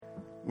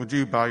Would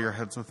you bow your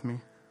heads with me?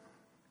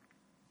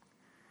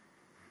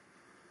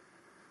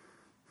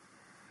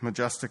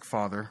 Majestic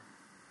Father,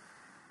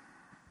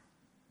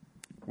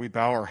 we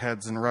bow our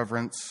heads in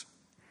reverence,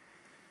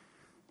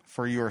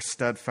 for you are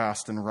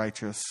steadfast and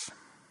righteous,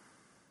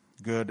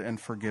 good and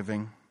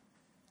forgiving.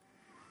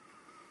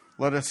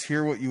 Let us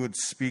hear what you would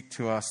speak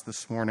to us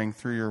this morning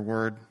through your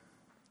word.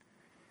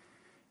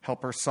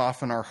 Help us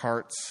soften our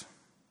hearts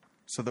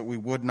so that we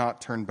would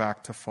not turn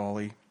back to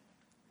folly.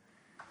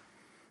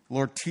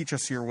 Lord, teach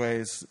us your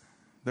ways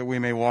that we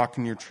may walk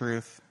in your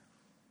truth.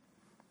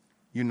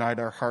 Unite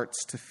our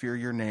hearts to fear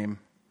your name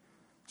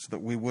so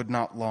that we would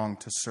not long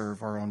to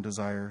serve our own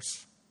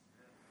desires.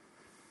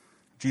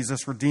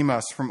 Jesus, redeem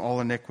us from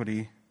all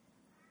iniquity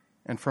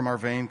and from our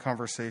vain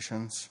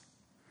conversations.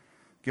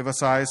 Give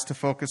us eyes to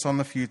focus on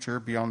the future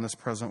beyond this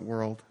present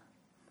world.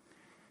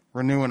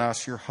 Renew in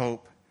us your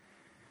hope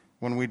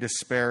when we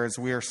despair as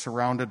we are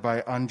surrounded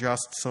by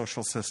unjust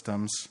social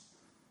systems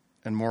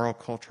and moral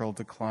cultural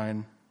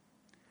decline.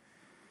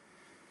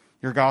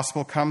 Your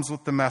gospel comes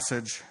with the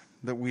message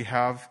that we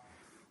have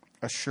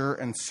a sure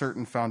and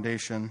certain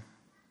foundation,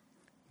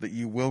 that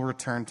you will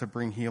return to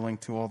bring healing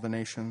to all the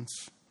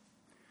nations.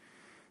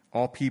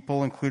 All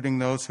people, including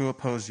those who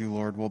oppose you,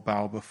 Lord, will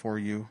bow before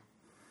you,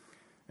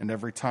 and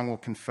every tongue will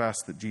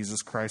confess that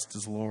Jesus Christ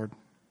is Lord.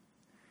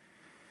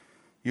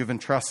 You have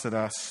entrusted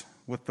us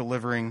with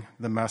delivering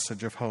the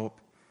message of hope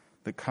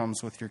that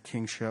comes with your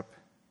kingship.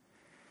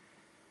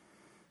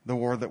 The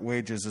war that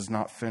wages is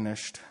not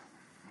finished,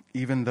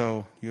 even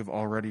though you have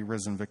already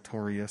risen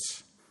victorious,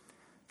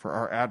 for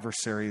our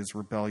adversary is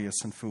rebellious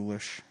and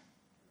foolish.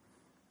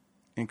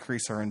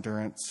 Increase our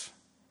endurance.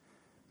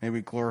 May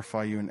we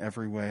glorify you in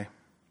every way.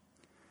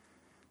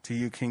 To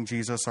you, King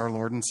Jesus, our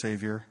Lord and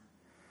Savior,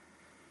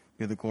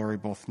 be the glory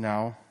both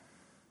now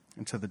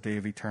and to the day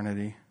of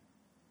eternity.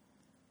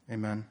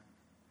 Amen.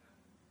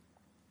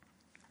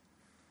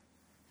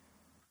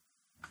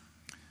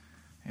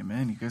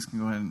 Amen. You guys can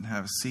go ahead and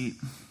have a seat.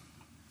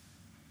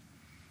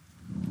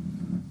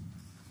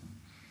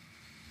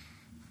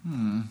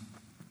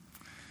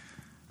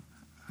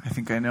 I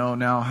think I know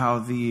now how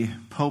the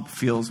Pope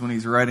feels when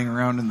he's riding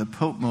around in the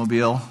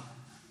Pope-mobile.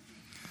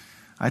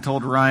 I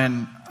told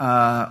Ryan,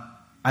 I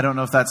don't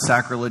know if that's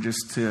sacrilegious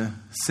to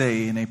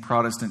say in a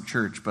Protestant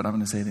church, but I'm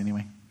going to say it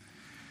anyway.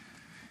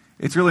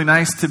 It's really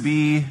nice to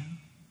be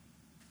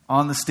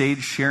on the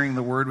stage sharing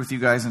the word with you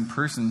guys in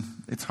person.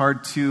 It's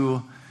hard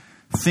to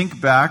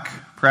think back,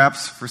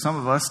 perhaps for some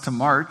of us, to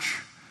March,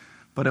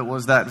 but it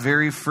was that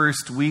very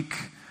first week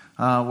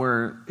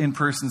where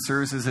in-person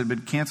services had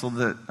been canceled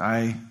that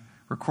I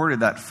recorded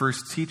that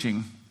first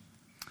teaching.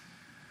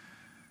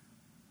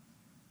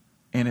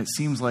 And it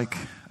seems like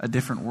a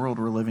different world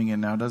we're living in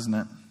now, doesn't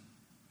it?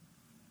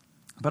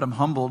 But I'm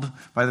humbled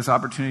by this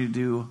opportunity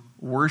to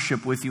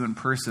worship with you in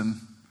person.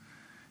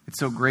 It's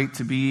so great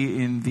to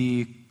be in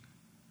the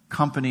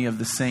company of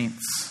the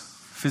saints,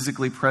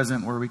 physically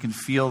present, where we can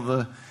feel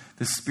the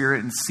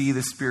Spirit and see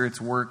the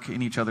Spirit's work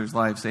in each other's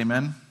lives.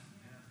 Amen?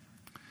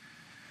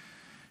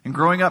 And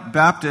growing up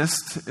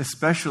Baptist,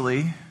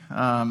 especially,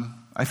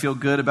 I feel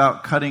good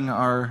about cutting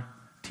our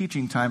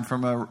teaching time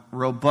from a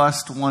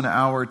robust 1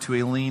 hour to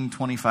a lean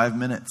 25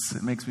 minutes.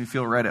 It makes me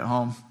feel right at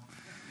home.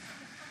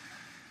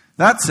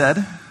 That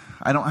said,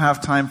 I don't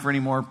have time for any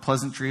more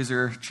pleasantries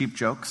or cheap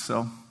jokes,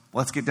 so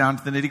let's get down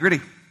to the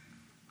nitty-gritty.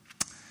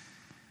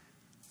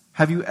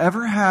 Have you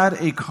ever had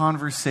a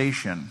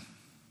conversation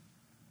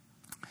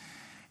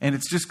and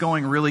it's just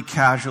going really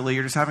casually?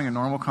 You're just having a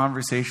normal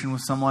conversation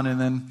with someone, and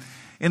then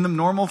in the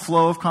normal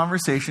flow of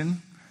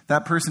conversation,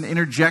 that person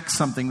interjects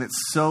something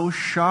that's so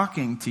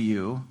shocking to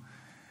you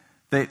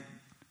that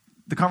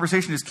the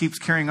conversation just keeps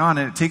carrying on,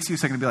 and it takes you a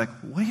second to be like,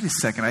 wait a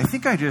second, I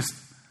think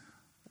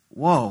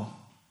whoa.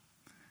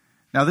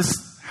 Now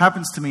this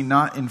happens to me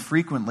not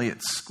infrequently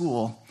at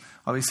school.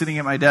 I'll be sitting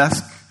at my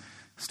desk,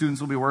 students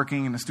will be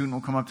working, and a student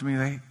will come up to me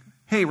and say,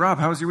 hey Rob,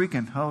 how was your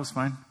weekend? Oh, it was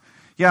fine.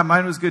 Yeah,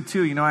 mine was good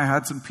too. I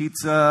had some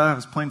pizza, I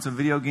was playing some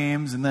video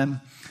games, and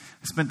then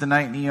I spent the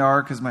night in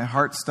ER because my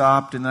heart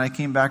stopped, and then I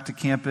came back to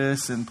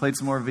campus and played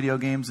some more video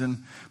games.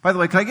 And by the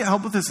way, can I get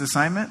help with this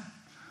assignment?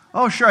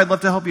 Oh, sure, I'd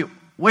love to help you.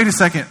 Wait a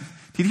second.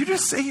 Did you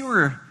just say you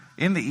were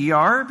in the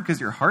ER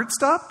because your heart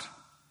stopped?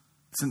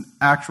 It's an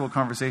actual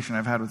conversation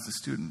I've had with the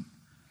student.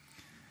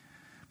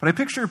 But I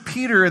picture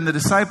Peter and the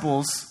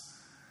disciples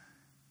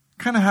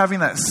kind of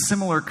having that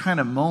similar kind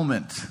of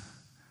moment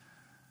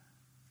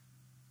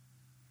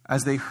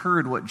as they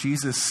heard what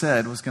Jesus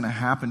said was going to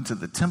happen to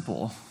the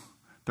temple.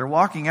 They're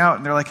walking out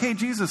and they're like, hey,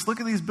 Jesus, look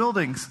at these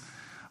buildings.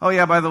 Oh,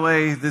 yeah, by the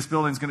way, this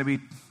building's going to be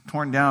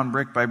torn down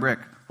brick by brick.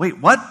 Wait,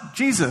 what?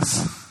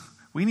 Jesus,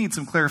 we need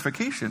some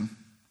clarification.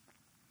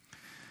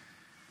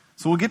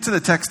 So we'll get to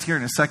the text here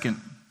in a second.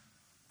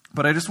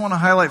 But I just want to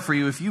highlight for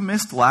you, if you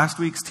missed last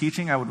week's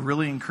teaching, I would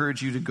really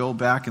encourage you to go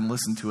back and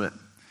listen to it.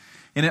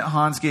 In it,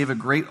 Hans gave a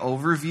great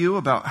overview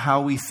about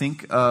how we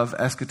think of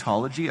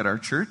eschatology at our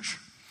church.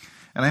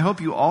 And I hope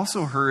you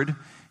also heard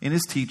in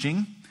his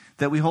teaching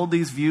that we hold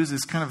these views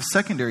as kind of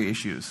secondary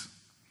issues.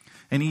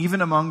 And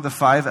even among the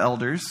 5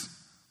 elders,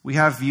 we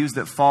have views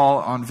that fall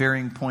on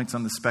varying points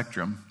on the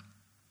spectrum.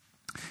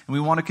 And we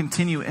want to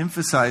continue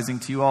emphasizing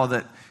to you all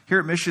that here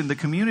at Mission, the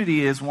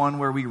community is one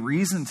where we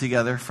reason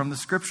together from the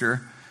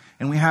Scripture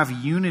and we have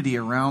unity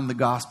around the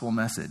gospel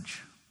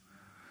message.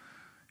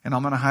 And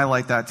I'm going to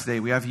highlight that today.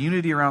 We have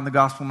unity around the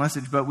gospel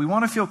message, but we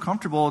want to feel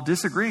comfortable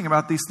disagreeing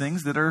about these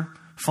things that are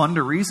fun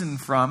to reason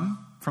from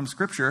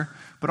Scripture,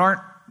 but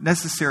aren't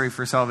necessary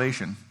for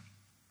salvation.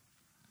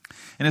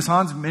 And as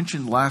Hans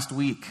mentioned last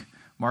week,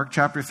 Mark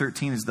chapter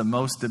 13 is the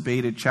most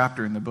debated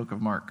chapter in the book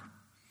of Mark.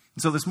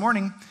 And so this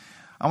morning,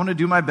 I want to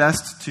do my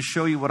best to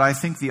show you what I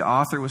think the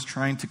author was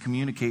trying to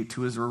communicate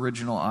to his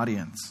original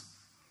audience.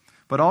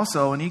 But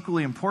also, and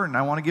equally important,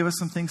 I want to give us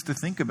some things to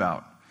think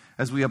about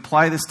as we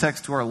apply this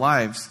text to our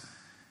lives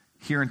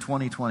here in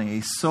 2020.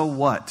 A so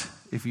what,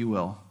 if you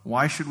will.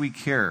 Why should we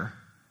care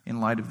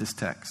in light of this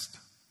text?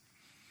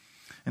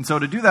 And so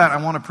to do that,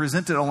 I want to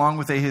present it along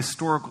with a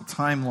historical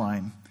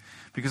timeline,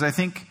 because I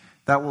think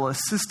that will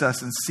assist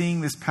us in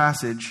seeing this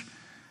passage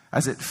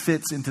as it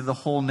fits into the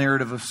whole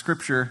narrative of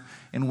Scripture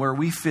and where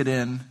we fit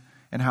in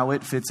and how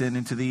it fits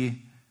into the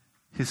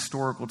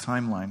historical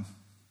timeline.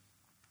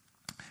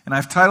 And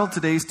I've titled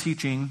today's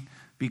teaching,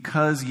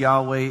 Because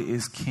Yahweh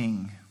is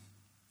King.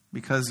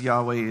 Because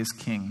Yahweh is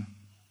King.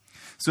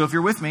 So if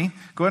you're with me,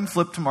 go ahead and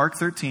flip to Mark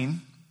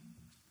 13.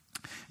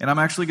 And I'm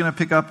actually going to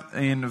pick up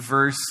in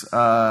verse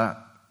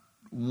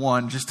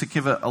 1 just to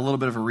give a little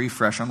bit of a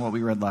refresh on what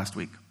we read last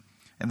week.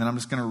 And then I'm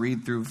just going to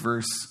read through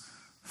verse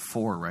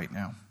 4 right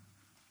now.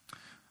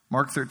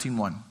 Mark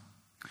 13:1.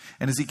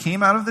 And as he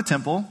came out of the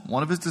temple,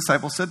 one of his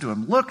disciples said to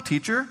him, "Look,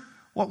 teacher,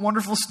 what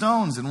wonderful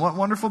stones and what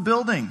wonderful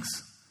buildings."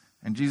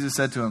 And Jesus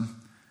said to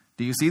him,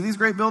 "Do you see these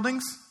great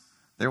buildings?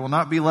 There will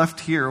not be left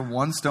here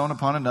one stone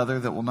upon another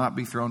that will not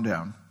be thrown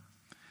down."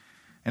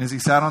 And as he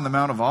sat on the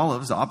Mount of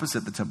Olives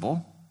opposite the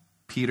temple,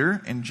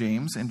 Peter and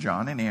James and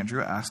John and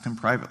Andrew asked him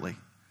privately,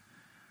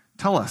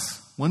 "Tell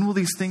us, when will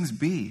these things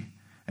be?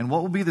 And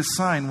what will be the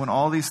sign when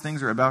all these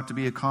things are about to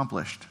be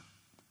accomplished?"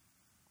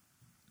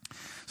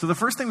 So the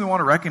first thing we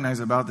want to recognize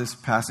about this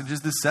passage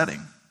is the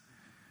setting.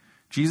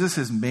 Jesus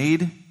has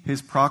made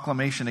his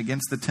proclamation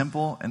against the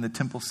temple and the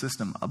temple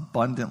system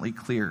abundantly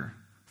clear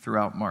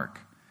throughout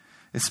Mark,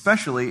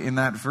 especially in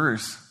that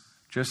verse,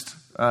 just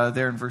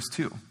there in verse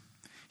 2.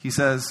 He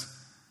says,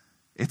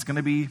 it's going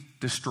to be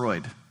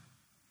destroyed.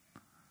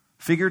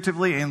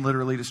 Figuratively and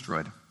literally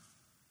destroyed.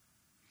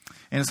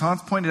 And as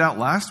Hans pointed out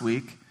last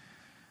week,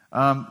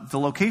 the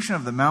location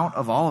of the Mount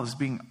of Olives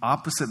being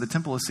opposite the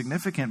temple is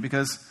significant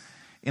because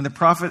in the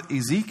prophet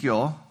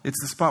Ezekiel, it's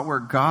the spot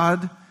where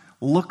God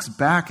looks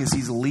back as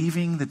he's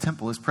leaving the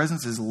temple. His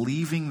presence is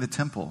leaving the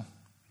temple.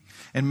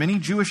 And many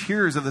Jewish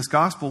hearers of this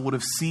gospel would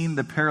have seen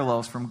the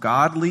parallels from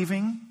God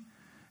leaving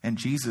and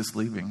Jesus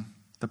leaving.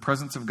 The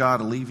presence of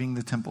God leaving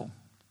the temple.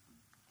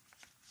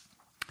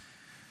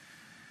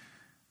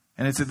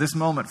 And it's at this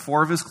moment,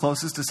 4 of his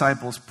closest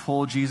disciples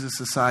pull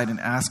Jesus aside and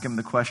ask him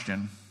the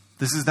question.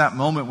 This is that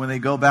moment when they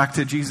go back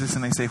to Jesus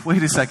and they say,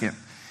 "Wait a second,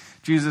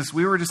 Jesus,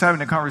 we were just having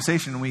a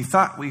conversation and we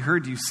thought we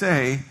heard you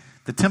say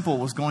the temple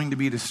was going to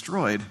be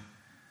destroyed.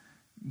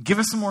 Give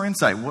us some more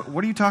insight.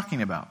 What are you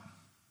talking about?"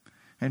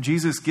 And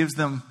Jesus gives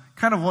them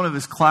kind of one of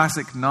his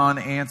classic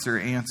non-answer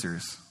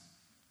answers.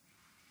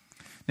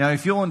 Now,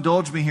 if you'll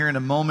indulge me here in a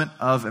moment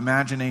of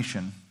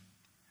imagination,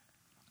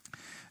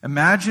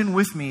 imagine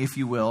with me, if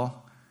you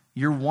will,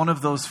 you're one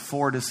of those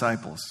 4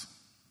 disciples.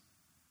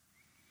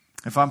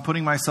 If I'm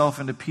putting myself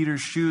into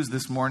Peter's shoes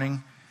this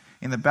morning,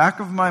 in the back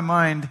of my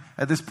mind,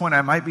 at this point,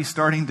 I might be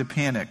starting to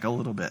panic a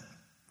little bit.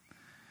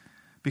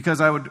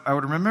 Because I would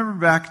remember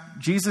back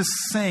Jesus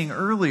saying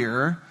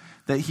earlier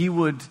that he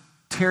would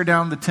tear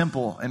down the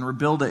temple and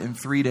rebuild it in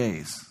 3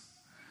 days.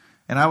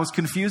 And I was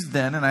confused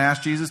then, and I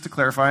asked Jesus to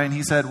clarify, and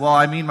he said, "Well,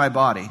 I mean my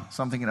body."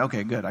 So I'm thinking,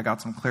 okay, good, I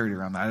got some clarity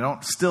around that. I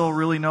don't still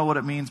really know what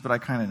it means, but I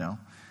kind of know.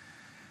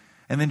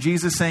 And then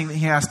Jesus saying that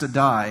he has to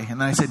die.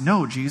 And I said,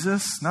 "No,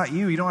 Jesus, not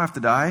you. You don't have to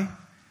die."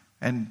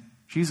 And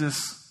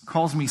Jesus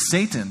calls me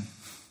Satan.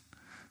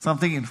 So I'm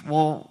thinking,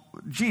 well,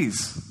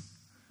 geez,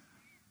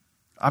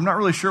 I'm not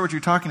really sure what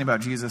you're talking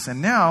about, Jesus.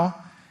 And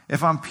now,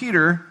 if I'm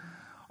Peter,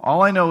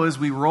 all I know is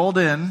we rolled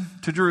in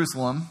to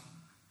Jerusalem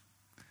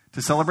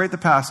to celebrate the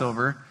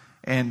Passover,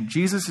 and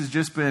Jesus has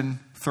just been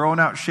throwing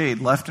out shade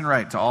left and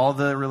right to all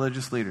the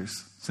religious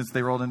leaders since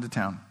they rolled into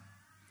town.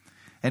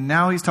 And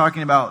now he's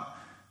talking about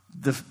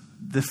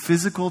the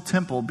physical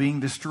temple being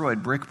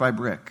destroyed brick by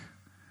brick.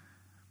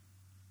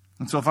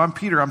 And so if I'm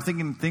Peter, I'm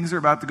thinking things are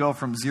about to go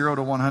from 0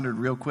 to 100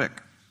 real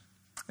quick.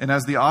 And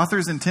as the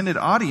author's intended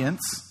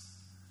audience,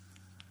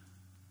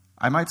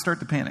 I might start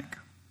to panic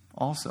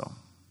also.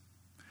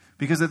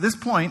 Because at this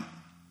point,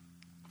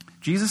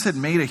 Jesus had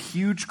made a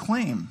huge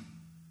claim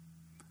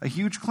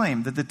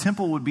that the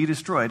temple would be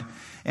destroyed.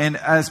 And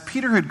as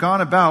Peter had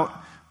gone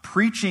about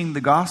preaching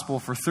the gospel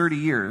for 30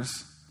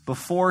 years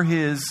before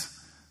his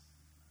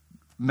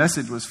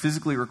message was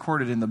physically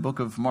recorded in the book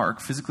of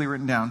Mark, physically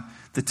written down,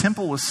 the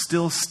temple was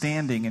still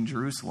standing in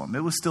Jerusalem.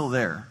 It was still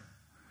there.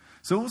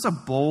 So it was a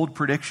bold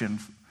prediction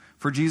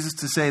for Jesus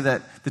to say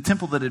that the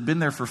temple that had been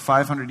there for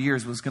 500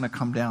 years was going to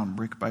come down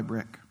brick by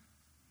brick.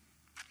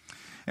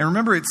 And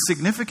remember, it's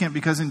significant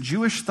because in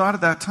Jewish thought at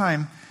that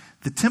time,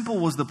 the temple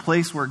was the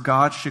place where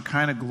God's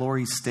Shekinah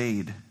glory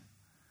stayed.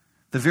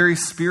 The very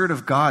Spirit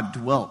of God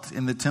dwelt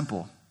in the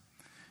temple.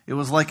 It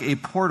was like a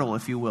portal,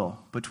 if you will,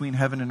 between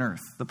heaven and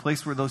earth, the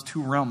place where those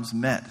two realms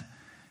met,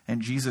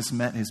 and Jesus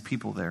met his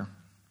people there.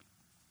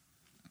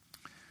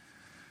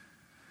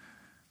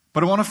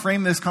 But I want to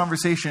frame this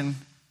conversation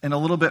in a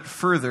little bit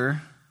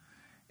further,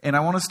 and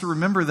I want us to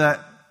remember that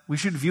we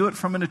should view it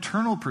from an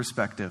eternal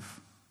perspective.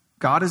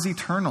 God is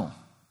eternal.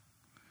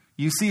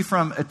 You see,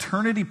 from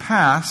eternity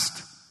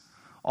past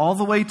all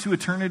the way to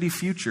eternity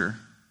future,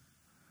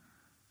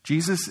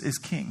 Jesus is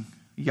king.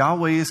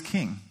 Yahweh is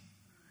king.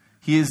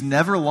 He has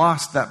never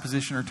lost that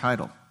position or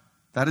title.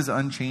 That is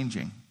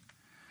unchanging.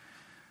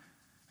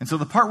 And so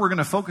the part we're going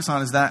to focus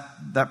on is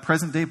that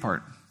present day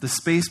part, the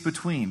space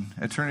between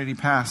eternity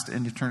past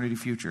and eternity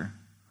future,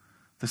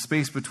 the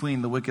space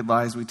between the wicked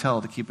lies we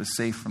tell to keep us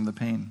safe from the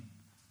pain.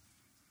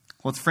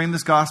 Let's frame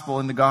this gospel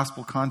in the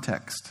gospel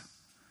context.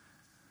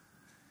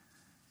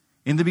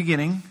 In the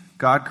beginning,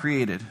 God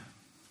created.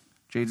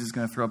 Jades is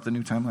going to throw up the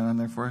new timeline on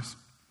there for us.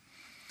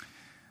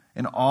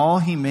 And all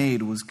he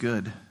made was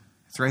good.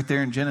 It's right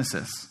there in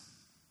Genesis.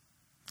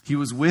 He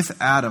was with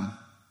Adam.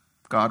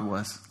 God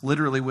was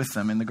literally with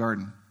them in the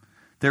garden.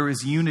 There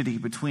was unity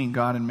between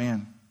God and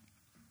man.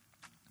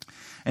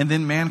 And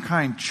then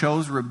mankind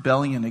chose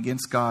rebellion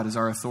against God as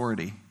our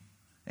authority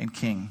and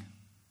king.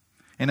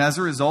 And as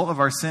a result of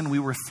our sin, we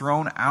were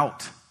thrown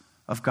out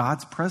of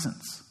God's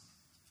presence.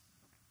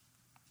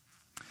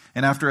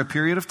 And after a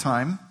period of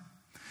time,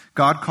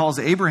 God calls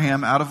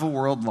Abraham out of a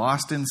world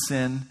lost in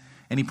sin,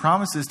 and he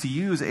promises to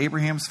use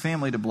Abraham's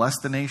family to bless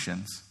the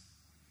nations.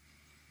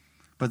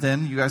 But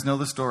then, you guys know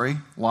the story,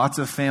 lots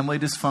of family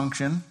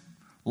dysfunction,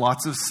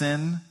 lots of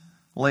sin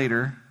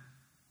later.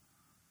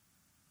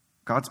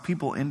 God's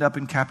people end up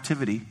in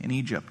captivity in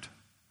Egypt.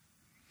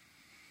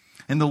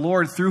 And the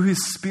Lord, through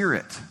his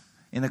Spirit,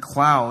 in a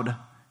cloud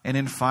and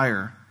in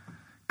fire,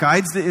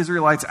 guides the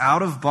Israelites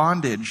out of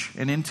bondage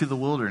and into the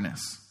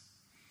wilderness.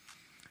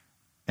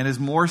 And as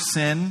more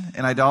sin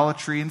and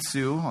idolatry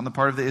ensue on the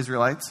part of the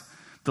Israelites,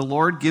 the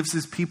Lord gives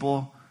his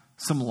people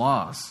some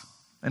laws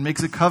and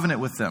makes a covenant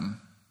with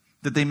them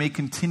that they may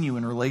continue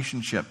in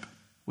relationship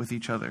with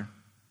each other.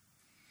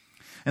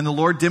 And the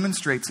Lord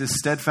demonstrates his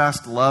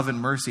steadfast love and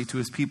mercy to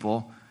his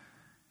people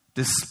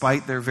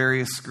despite their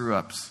various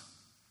screw-ups.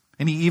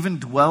 And he even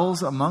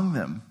dwells among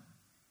them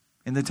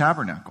in the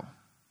tabernacle.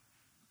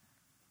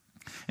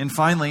 And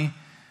finally,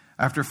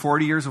 after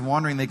 40 years of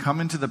wandering, they come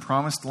into the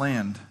promised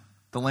land,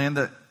 the land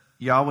that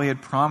Yahweh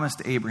had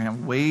promised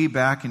Abraham way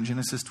back in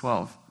Genesis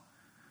 12.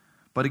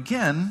 But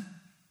again,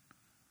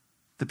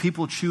 the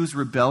people choose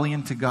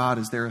rebellion to God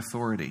as their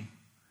authority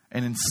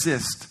and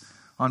insist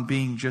on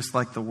being just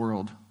like the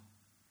world,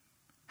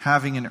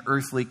 having an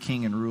earthly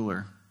king and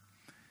ruler.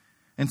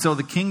 And so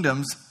the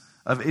kingdoms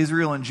of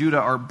Israel and Judah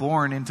are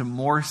born into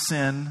more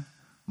sin,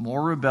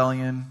 more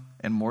rebellion,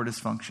 and more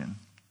dysfunction.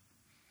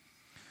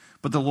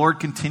 But the Lord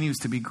continues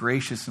to be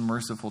gracious and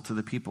merciful to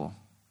the people.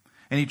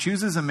 And he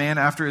chooses a man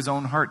after his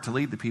own heart to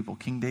lead the people,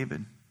 King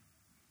David.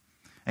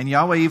 And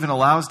Yahweh even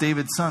allows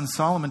David's son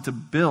Solomon to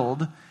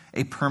build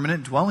a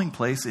permanent dwelling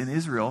place in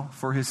Israel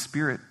for his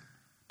Spirit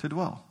to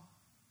dwell.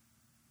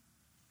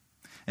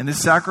 And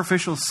this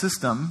sacrificial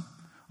system,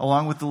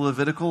 along with the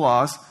Levitical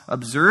laws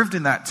observed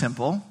in that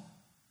temple,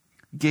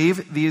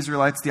 gave the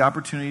Israelites the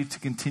opportunity to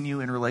continue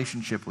in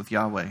relationship with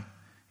Yahweh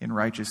in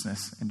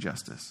righteousness and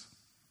justice.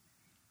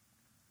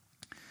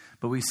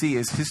 But we see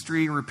as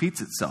history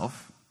repeats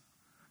itself,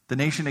 the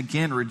nation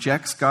again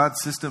rejects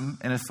God's system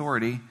and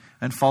authority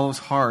and follows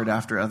hard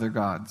after other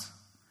gods.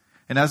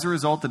 And as a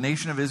result, the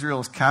nation of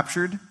Israel is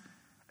captured,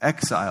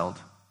 exiled,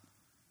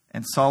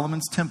 and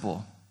Solomon's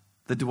temple,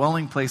 the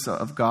dwelling place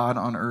of God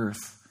on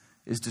earth,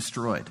 is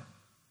destroyed.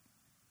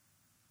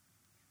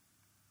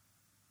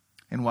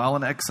 And while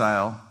in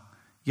exile,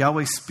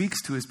 Yahweh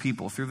speaks to his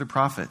people through the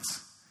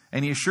prophets,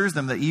 and he assures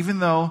them that even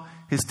though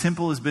his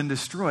temple has been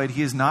destroyed,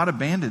 he has not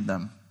abandoned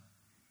them.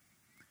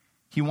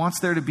 He wants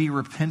there to be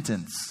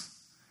repentance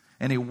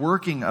and a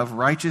working of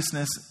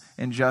righteousness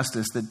and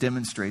justice that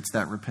demonstrates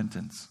that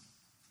repentance.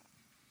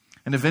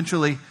 And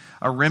eventually,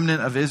 a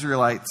remnant of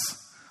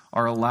Israelites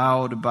are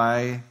allowed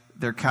by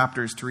their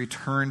captors to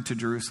return to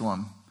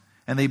Jerusalem,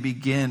 and they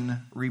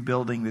begin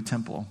rebuilding the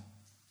temple.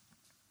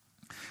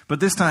 But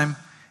this time,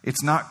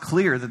 it's not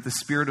clear that the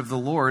Spirit of the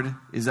Lord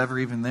is ever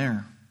even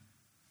there.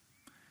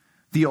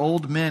 The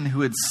old men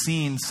who had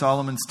seen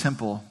Solomon's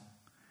temple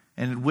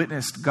and had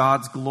witnessed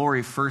God's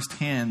glory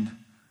firsthand,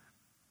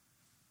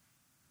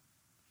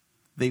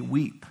 they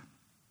weep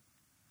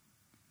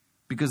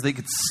because they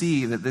could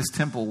see that this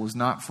temple was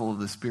not full of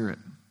the Spirit.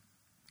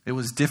 It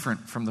was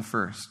different from the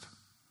first.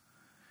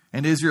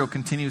 And Israel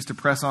continues to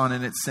press on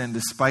in its sin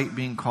despite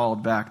being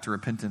called back to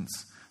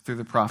repentance through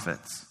the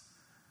prophets.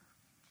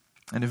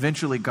 And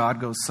eventually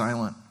God goes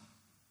silent.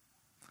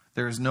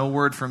 There is no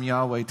word from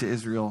Yahweh to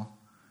Israel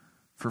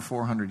for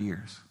 400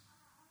 years.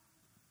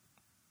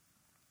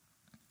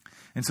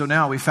 And so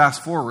now we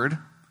fast forward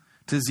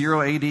to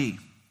 0 AD.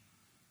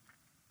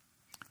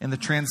 And the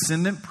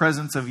transcendent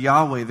presence of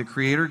Yahweh, the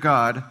Creator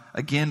God,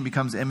 again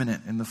becomes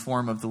imminent in the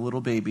form of the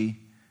little baby,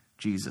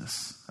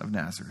 Jesus of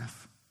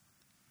Nazareth.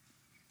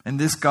 And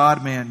this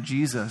God-man,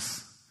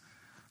 Jesus,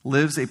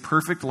 lives a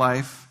perfect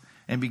life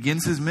and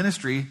begins his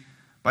ministry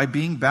by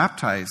being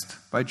baptized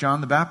by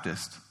John the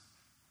Baptist.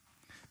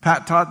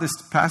 Pat taught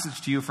this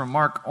passage to you from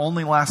Mark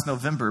only last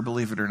November,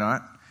 believe it or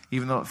not,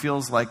 even though it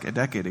feels like a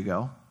decade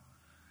ago.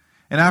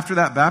 And after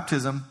that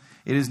baptism,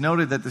 it is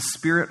noted that the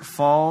Spirit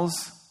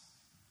falls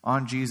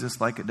on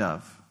Jesus like a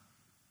dove.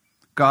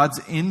 God's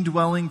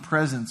indwelling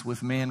presence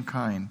with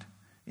mankind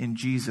in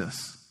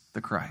Jesus,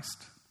 the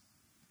Christ.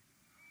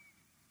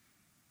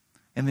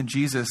 And then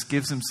Jesus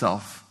gives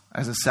himself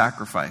as a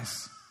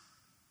sacrifice,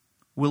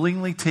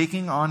 willingly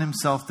taking on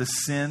himself the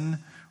sin,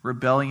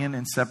 rebellion,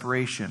 and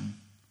separation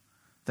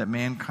that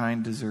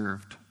mankind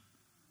deserved.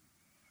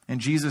 And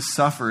Jesus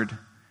suffered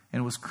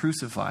and was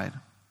crucified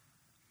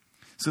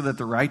so that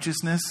the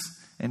righteousness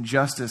and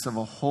justice of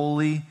a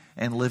holy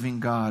and living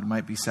God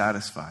might be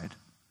satisfied.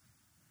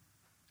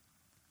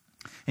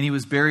 And he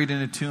was buried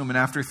in a tomb, and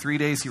after 3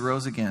 days he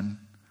rose again,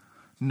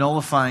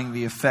 nullifying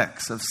the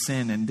effects of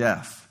sin and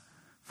death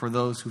for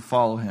those who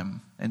follow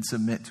him and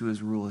submit to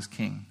his rule as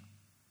king.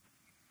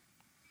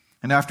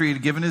 And after he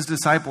had given his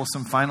disciples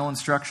some final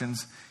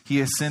instructions,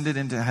 he ascended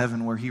into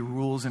heaven, where he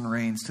rules and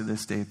reigns to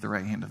this day at the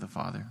right hand of the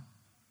Father.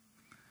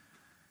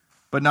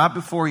 But not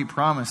before he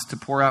promised to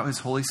pour out his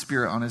Holy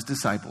Spirit on his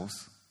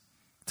disciples,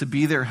 to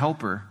be their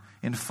helper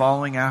in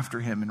following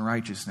after him in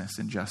righteousness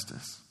and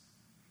justice.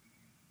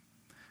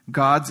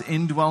 God's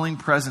indwelling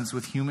presence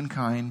with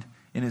humankind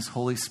in his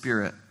Holy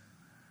Spirit,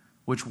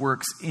 which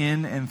works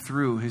in and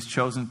through his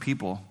chosen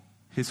people,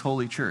 his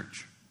holy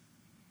church.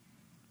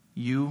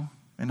 You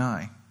and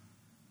I,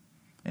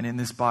 and in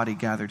this body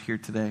gathered here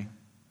today.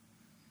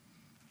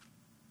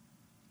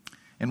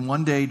 And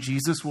one day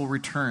Jesus will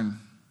return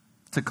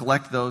to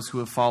collect those who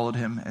have followed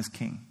him as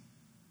king.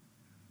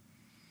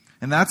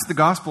 And that's the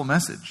gospel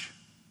message.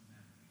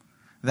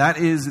 That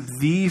is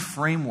the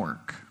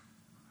framework.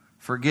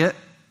 Forget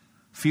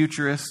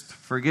futurist,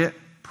 forget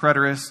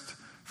preterist,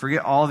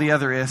 forget all the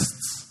other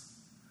ists.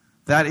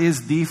 That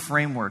is the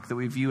framework that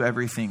we view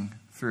everything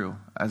through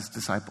as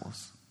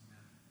disciples.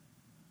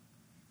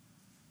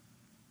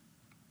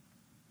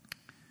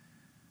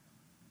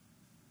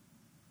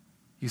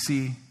 You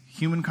see,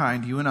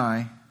 humankind, you and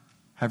I,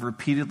 have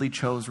repeatedly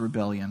chose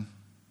rebellion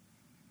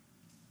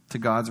to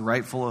God's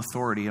rightful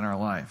authority in our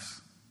lives.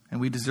 And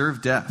we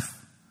deserve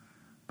death.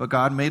 But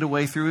God made a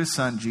way through his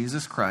Son,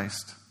 Jesus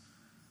Christ,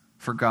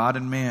 for God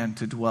and man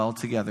to dwell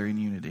together in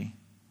unity.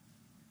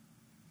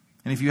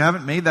 And if you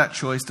haven't made that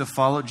choice to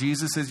follow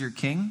Jesus as your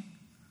king,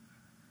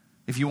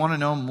 if you want to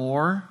know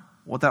more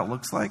what that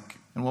looks like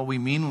and what we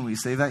mean when we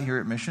say that here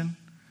at Mission,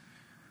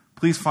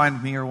 please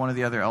find me or one of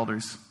the other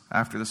elders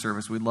after the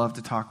service. We'd love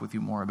to talk with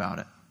you more about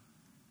it.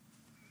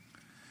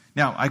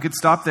 Now, I could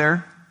stop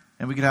there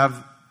and we could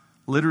have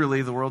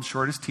literally the world's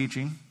shortest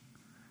teaching,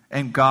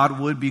 and God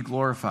would be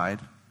glorified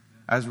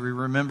as we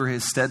remember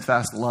his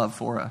steadfast love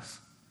for us.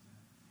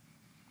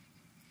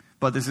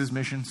 But this is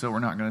Mission, so we're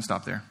not going to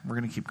stop there. We're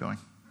going to keep going.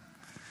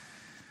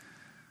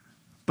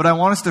 But I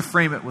want us to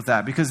frame it with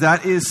that, because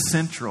that is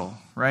central,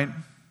 right?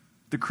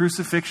 The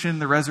crucifixion,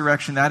 the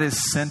resurrection, that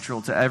is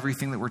central to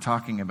everything that we're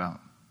talking about.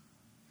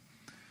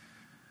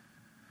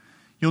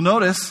 You'll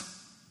notice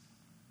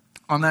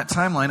on that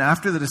timeline,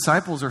 after the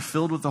disciples are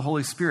filled with the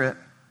Holy Spirit,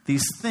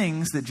 these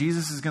things that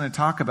Jesus is going to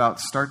talk about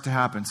start to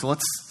happen. So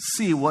let's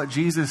see what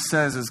Jesus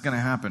says is going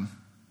to happen.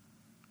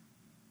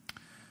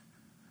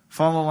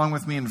 Follow along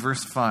with me in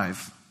verse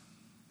 5.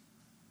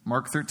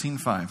 Mark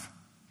 13:5.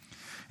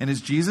 And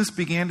as Jesus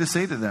began to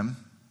say to them,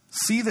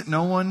 "See that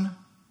no one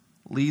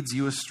leads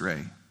you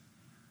astray.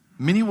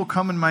 Many will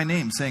come in my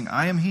name, saying,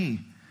 'I am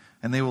he,'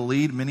 and they will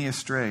lead many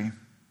astray.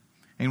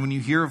 And when you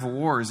hear of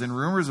wars and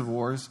rumors of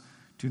wars,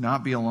 do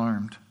not be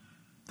alarmed.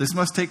 This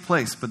must take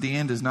place, but the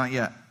end is not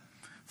yet.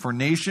 For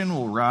nation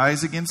will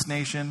rise against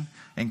nation,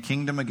 and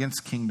kingdom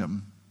against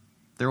kingdom.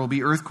 There will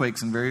be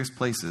earthquakes in various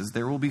places.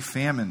 There will be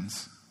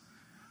famines.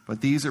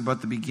 But these are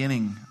but the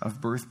beginning of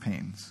birth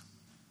pains."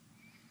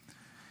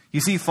 You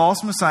see,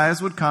 false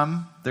messiahs would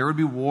come. There would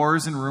be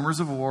wars and rumors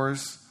of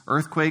wars,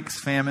 earthquakes,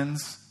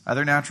 famines,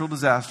 other natural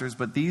disasters.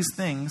 But these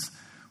things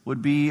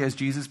would be, as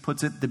Jesus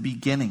puts it, the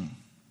beginning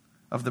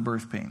of the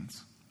birth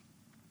pains.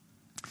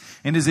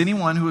 And as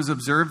anyone who has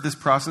observed this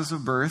process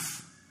of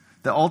birth,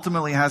 that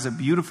ultimately has a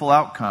beautiful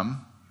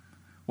outcome,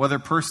 whether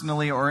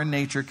personally or in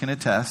nature, can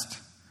attest,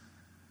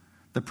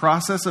 the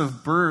process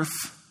of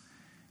birth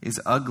is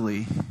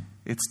ugly,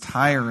 it's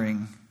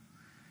tiring,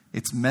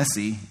 it's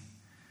messy,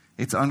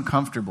 it's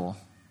uncomfortable,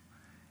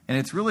 and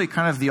it's really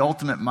kind of the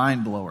ultimate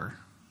mind blower.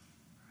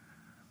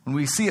 When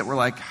we see it, we're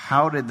like,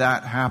 how did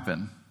that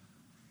happen?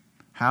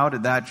 How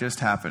did that just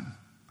happen?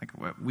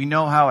 Like, we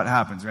know how it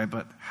happens, right?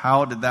 But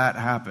how did that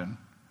happen?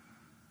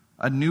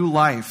 A new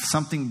life,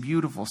 something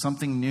beautiful,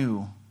 something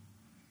new.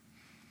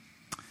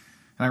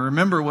 And I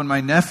remember when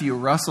my nephew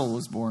Russell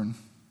was born,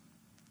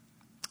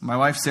 My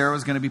wife Sarah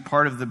was going to be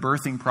part of the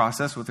birthing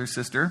process with her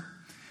sister.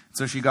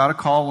 So she got a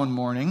call one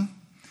morning.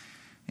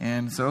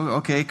 And so,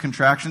 okay,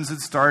 contractions had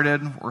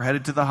started. We're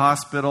headed to the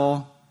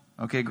hospital.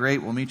 Okay,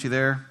 great, we'll meet you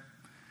there. And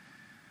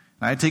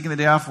I had taken the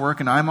day off work,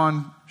 and I'm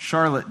on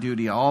Charlotte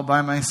duty all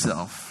by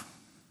myself.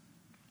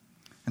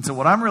 And so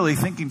what I'm really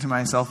thinking to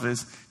myself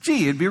is,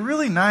 gee, it'd be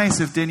really nice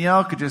if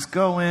Danielle could just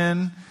go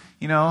in,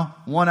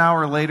 1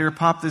 hour later,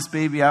 pop this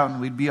baby out, and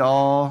we'd be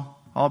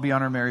all be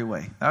on our merry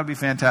way. That would be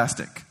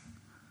fantastic.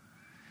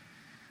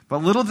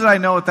 But little did I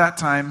know at that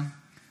time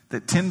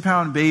that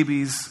 10-pound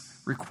babies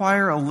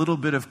require a little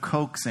bit of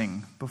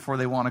coaxing before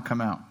they want to come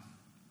out.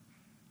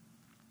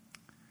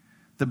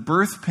 The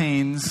birth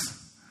pains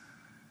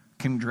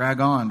can drag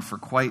on for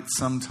quite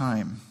some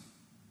time.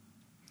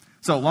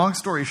 So, long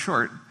story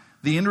short,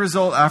 the end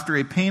result after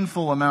a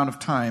painful amount of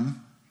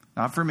time,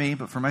 not for me,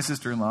 but for my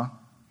sister-in-law,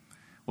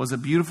 was a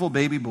beautiful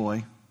baby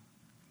boy.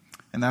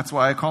 And that's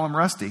why I call him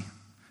Rusty,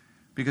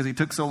 because he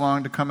took so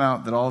long to come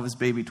out that all of his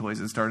baby toys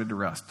had started to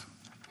rust.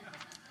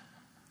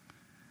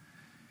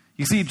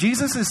 You see,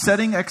 Jesus is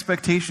setting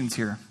expectations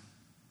here.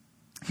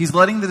 He's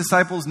letting the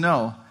disciples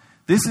know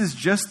this is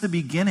just the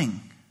beginning.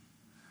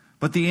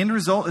 But the end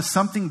result is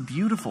something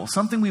beautiful,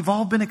 something we've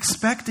all been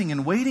expecting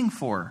and waiting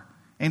for,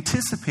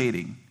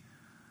 anticipating.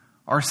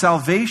 Our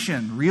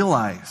salvation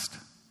realized.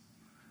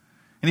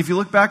 And if you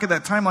look back at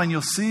that timeline,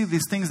 you'll see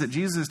these things that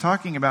Jesus is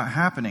talking about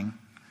happening.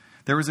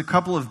 There was a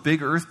couple of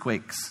big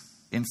earthquakes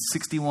in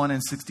 61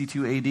 and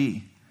 62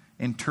 AD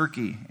in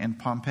Turkey and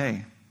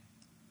Pompeii.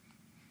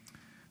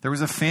 There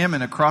was a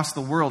famine across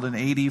the world in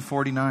AD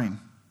 49.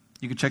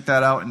 You can check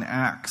that out in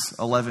Acts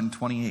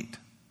 11:28.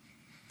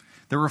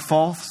 There were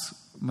false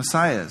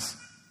messiahs.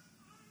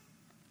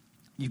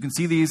 You can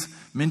see these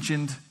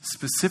mentioned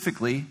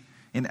specifically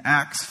in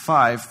Acts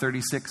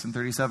 5:36 and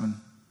 37.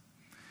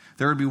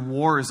 There would be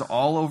wars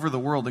all over the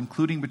world,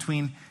 including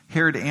between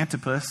Herod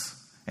Antipas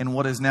and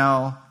what is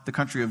now the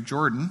country of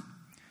Jordan,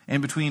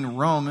 and between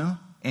Rome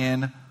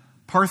and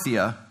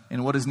Parthia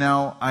in what is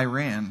now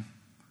Iran.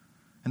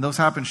 And those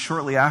happened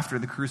shortly after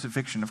the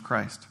crucifixion of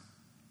Christ.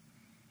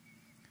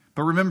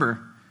 But remember,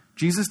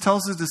 Jesus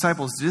tells his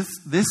disciples,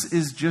 this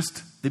is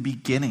just the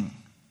beginning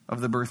of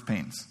the birth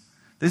pains.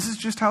 This is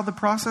just how the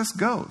process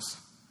goes.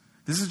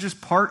 This is just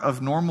part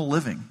of normal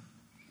living.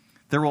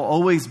 There will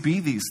always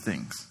be these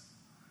things.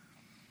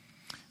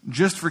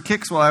 Just for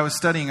kicks, while I was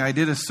studying, I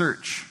did a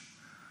search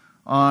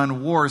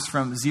on wars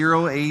from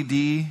 0 AD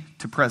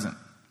to present.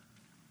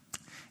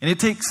 And it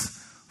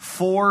takes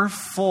 4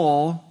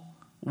 full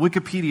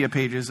Wikipedia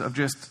pages of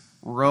just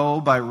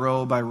row by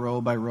row by row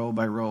by row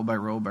by row by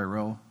row by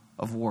row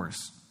of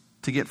wars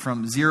to get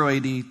from 0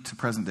 AD to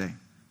present day.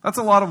 That's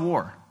a lot of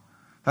war.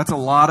 That's a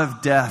lot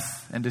of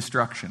death and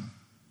destruction.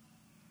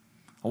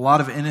 A lot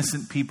of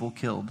innocent people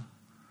killed.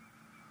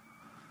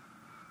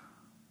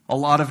 A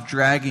lot of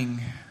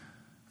dragging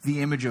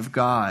the image of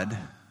God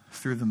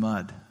through the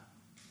mud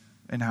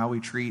and how we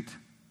treat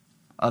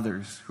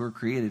others who are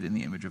created in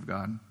the image of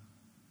God.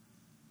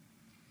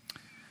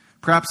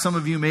 Perhaps some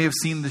of you may have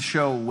seen the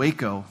show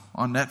Waco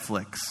on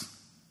Netflix.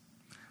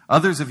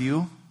 Others of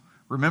you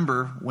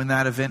remember when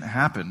that event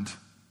happened,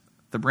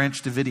 the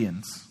Branch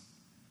Davidians.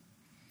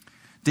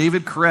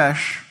 David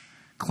Koresh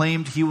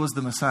claimed he was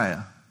the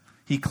Messiah.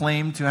 He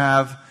claimed to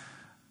have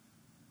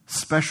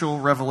special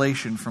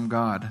revelation from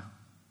God.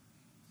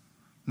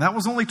 And that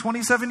was only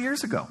 27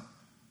 years ago.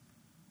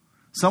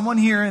 Someone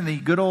here in the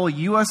good old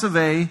US of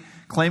A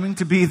claiming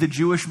to be the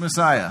Jewish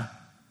Messiah.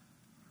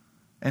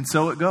 And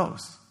so it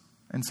goes.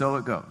 And so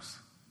it goes.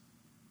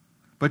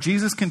 But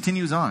Jesus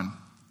continues on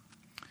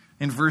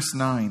in verse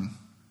 9.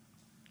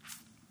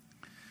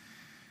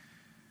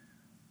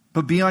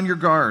 But be on your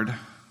guard,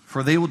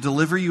 for they will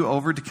deliver you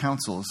over to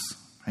councils,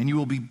 and you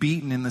will be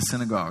beaten in the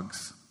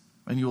synagogues,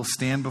 and you will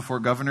stand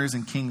before governors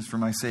and kings for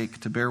my sake,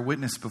 to bear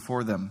witness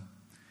before them.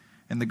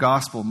 And the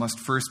gospel must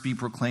first be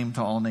proclaimed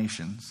to all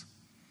nations.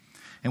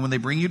 And when they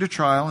bring you to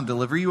trial and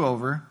deliver you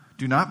over,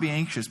 do not be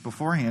anxious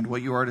beforehand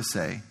what you are to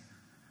say,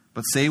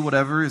 but say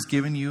whatever is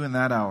given you in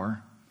that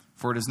hour,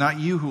 for it is not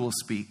you who will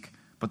speak,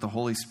 but the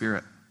Holy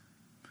Spirit.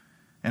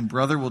 And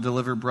brother will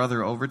deliver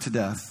brother over to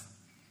death,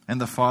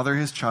 and the father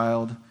his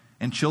child,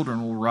 and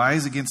children will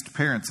rise against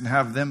parents and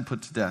have them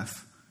put to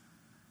death.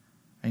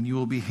 And you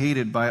will be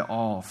hated by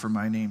all for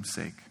my name's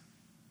sake.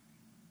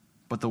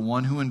 But the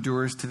one who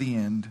endures to the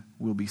end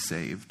will be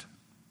saved.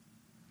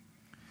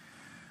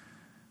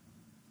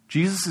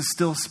 Jesus is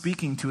still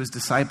speaking to his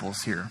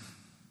disciples here.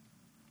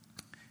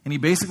 And he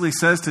basically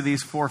says to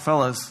these 4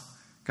 fellas,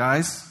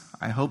 guys,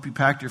 I hope you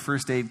packed your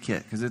first aid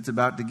kit because it's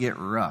about to get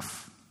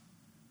rough.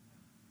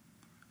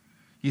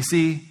 You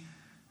see,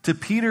 to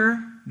Peter,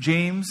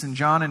 James, and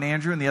John, and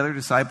Andrew, and the other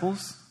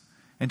disciples,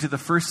 and to the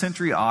first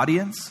century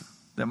audience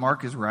that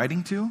Mark is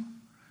writing to,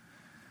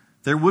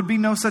 there would be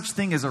no such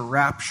thing as a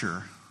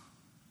rapture.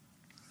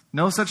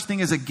 No such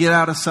thing as a get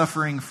out of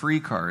suffering free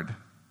card.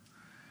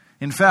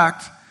 In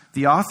fact,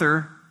 the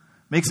author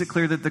makes it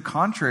clear that the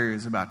contrary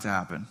is about to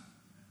happen.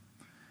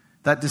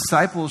 That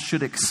disciples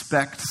should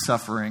expect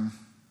suffering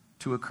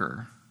to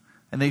occur.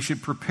 and they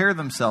should prepare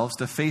themselves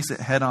to face it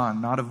head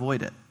on, not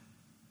avoid it.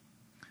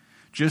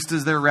 Just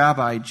as their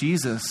rabbi,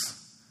 Jesus,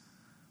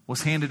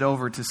 was handed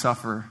over to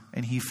suffer,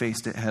 and he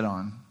faced it head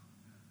on.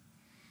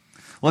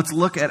 Let's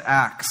look at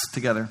Acts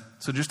together.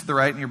 So just to the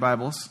right in your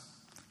Bibles,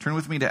 turn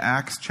with me to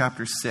Acts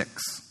chapter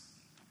 6.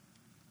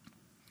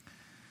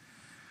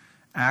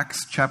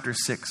 Acts chapter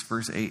 6,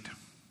 verse 8.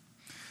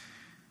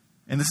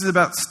 And this is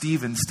about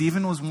Stephen.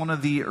 Stephen was one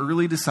of the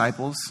early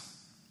disciples.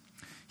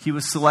 He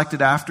was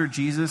selected after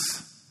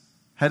Jesus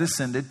had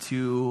ascended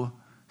to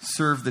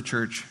serve the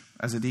church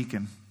as a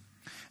deacon.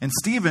 And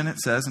Stephen, it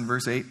says in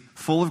verse 8,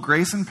 full of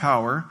grace and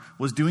power,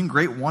 was doing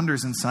great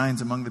wonders and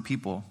signs among the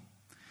people.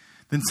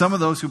 Then some of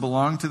those who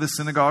belonged to the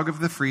synagogue of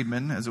the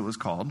freedmen, as it was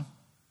called,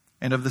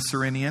 and of the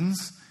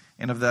Cyrenians,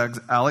 and of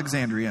the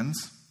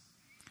Alexandrians,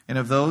 and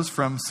of those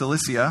from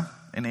Cilicia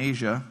and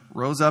Asia,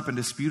 rose up and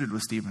disputed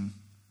with Stephen.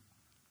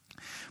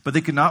 But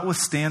they could not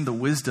withstand the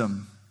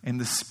wisdom and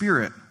the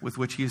spirit with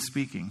which he is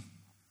speaking.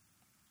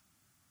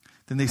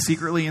 Then they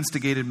secretly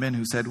instigated men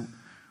who said,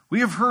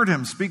 "We have heard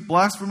him speak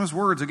blasphemous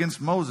words against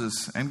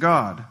Moses and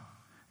God."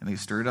 And they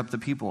stirred up the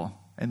people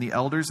and the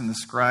elders and the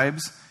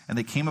scribes, and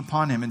they came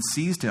upon him and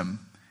seized him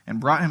and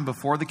brought him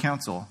before the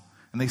council.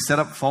 And they set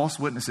up false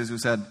witnesses who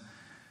said,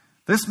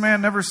 "This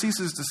man never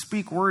ceases to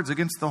speak words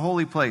against the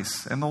holy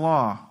place and the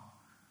law.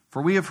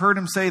 For we have heard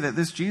him say that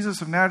this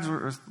Jesus of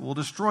Nazareth will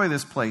destroy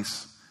this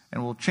place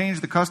and will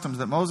change the customs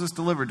that Moses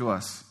delivered to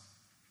us."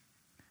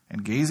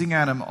 And gazing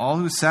at him, all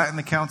who sat in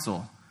the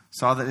council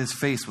saw that his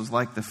face was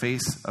like the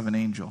face of an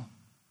angel.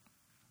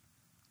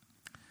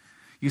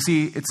 You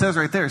see, it says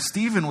right there,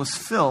 Stephen was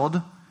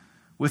filled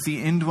with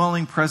the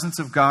indwelling presence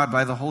of God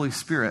by the Holy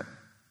Spirit.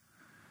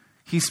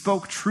 He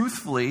spoke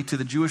truthfully to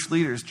the Jewish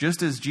leaders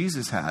just as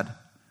Jesus had,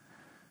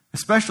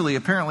 especially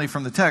apparently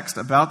from the text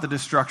about the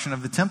destruction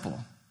of the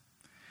temple.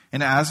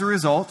 And as a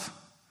result,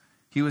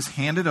 he was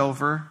handed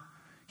over,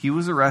 he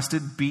was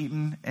arrested,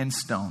 beaten, and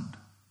stoned.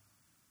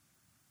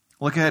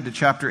 Look ahead to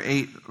chapter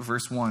 8,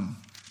 verse 1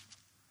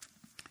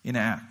 in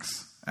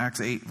Acts.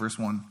 Acts 8, verse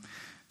 1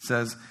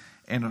 says,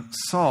 "And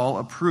Saul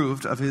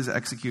approved of his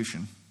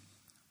execution,"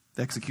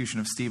 the execution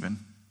of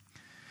Stephen.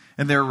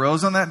 "And there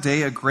arose on that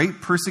day a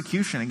great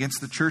persecution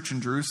against the church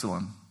in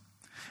Jerusalem.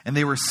 And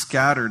they were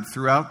scattered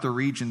throughout the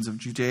regions of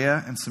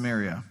Judea and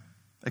Samaria,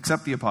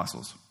 except the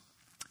apostles.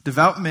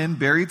 Devout men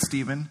buried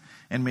Stephen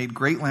and made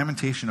great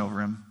lamentation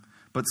over him.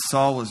 But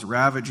Saul was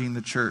ravaging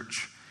the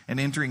church and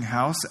entering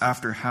house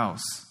after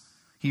house.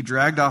 He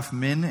dragged off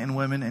men and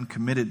women and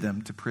committed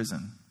them to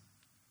prison."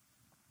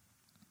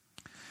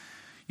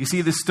 You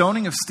see, the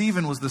stoning of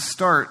Stephen was the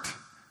start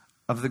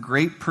of the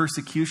great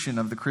persecution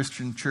of the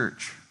Christian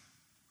church.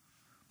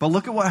 But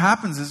look at what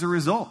happens as a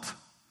result.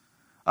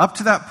 Up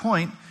to that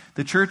point,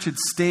 the church had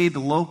stayed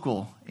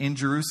local in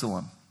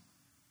Jerusalem.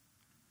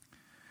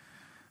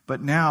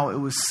 But now it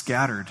was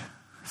scattered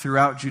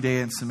throughout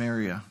Judea and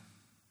Samaria.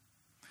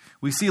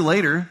 We see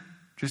later,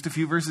 just a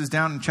few verses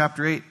down in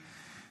chapter 8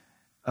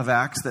 of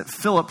Acts, that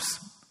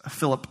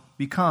Philip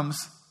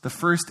becomes the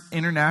first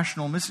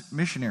international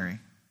missionary.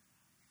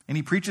 And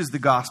he preaches the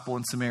gospel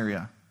in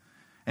Samaria.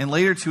 And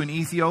later to an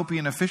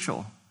Ethiopian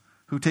official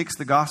who takes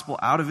the gospel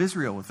out of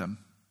Israel with him.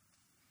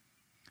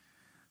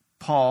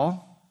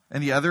 Paul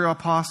and the other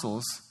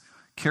apostles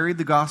carried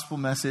the gospel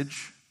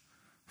message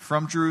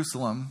from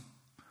Jerusalem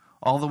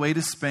all the way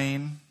to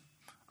Spain,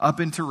 up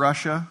into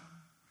Russia,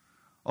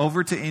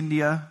 over to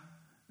India,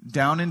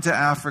 down into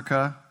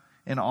Africa,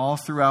 and all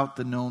throughout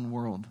the known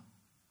world.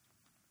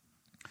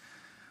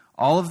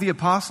 All of the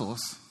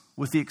apostles,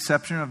 with the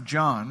exception of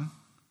John,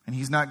 and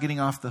he's not getting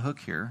off the hook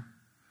here,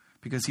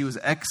 because he was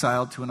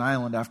exiled to an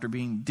island after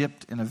being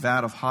dipped in a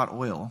vat of hot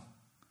oil,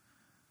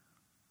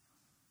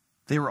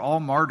 they were all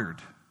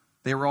martyred.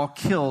 They were all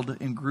killed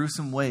in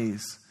gruesome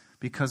ways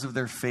because of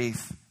their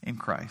faith in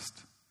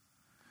Christ.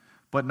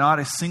 But not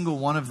a single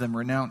one of them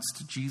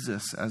renounced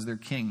Jesus as their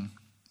king.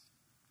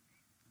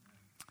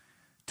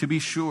 To be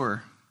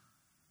sure,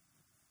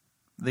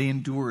 they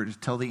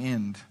endured till the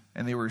end,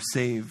 and they were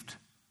saved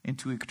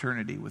into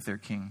eternity with their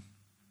king.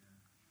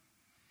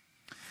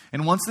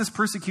 And once this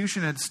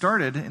persecution had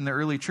started in the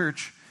early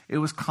church, it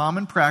was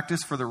common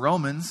practice for the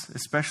Romans,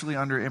 especially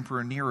under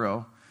Emperor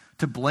Nero,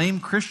 to blame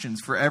Christians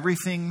for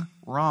everything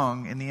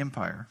wrong in the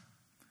empire.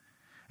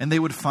 And they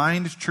would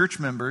find church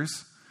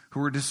members who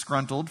were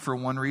disgruntled for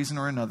one reason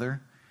or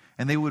another,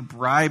 and they would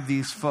bribe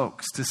these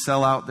folks to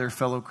sell out their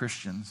fellow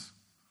Christians.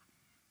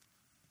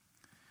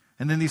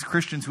 And then these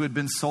Christians who had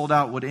been sold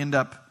out would end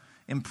up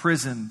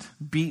imprisoned,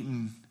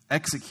 beaten,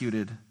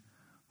 executed,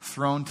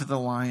 thrown to the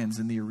lions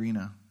in the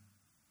arena.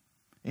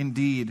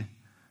 Indeed,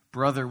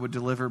 brother would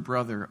deliver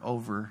brother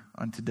over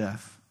unto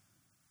death.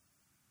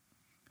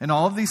 And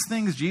all of these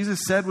things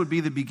Jesus said would be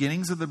the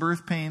beginnings of the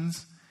birth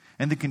pains,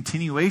 and the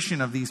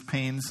continuation of these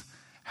pains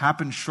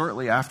happened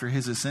shortly after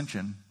his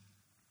ascension.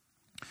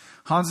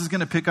 Hans is going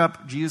to pick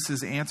up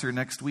Jesus' answer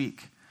next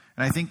week.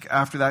 And I think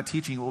after that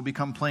teaching, it will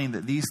become plain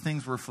that these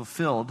things were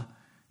fulfilled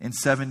in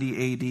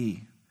 70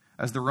 AD,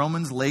 as the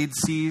Romans laid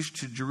siege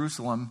to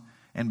Jerusalem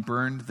and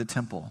burned the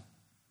temple.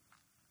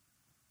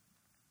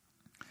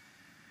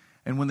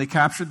 And when they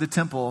captured the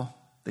temple,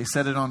 they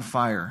set it on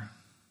fire.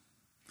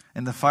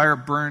 And the fire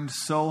burned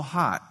so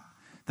hot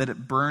that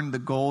it burned the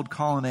gold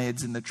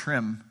colonnades in the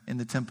trim in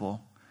the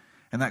temple.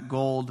 And that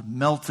gold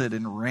melted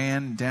and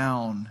ran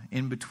down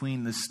in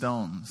between the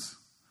stones.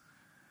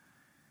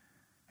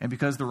 And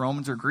because the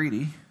Romans are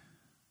greedy,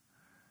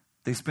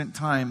 they spent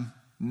time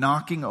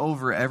knocking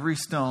over every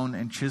stone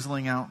and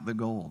chiseling out the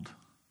gold.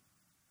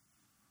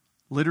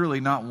 Literally,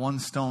 not one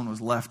stone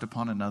was left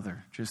upon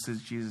another, just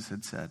as Jesus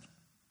had said.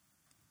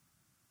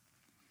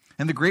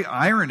 And the great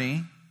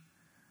irony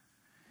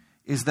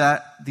is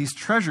that these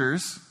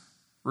treasures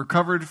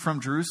recovered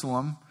from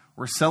Jerusalem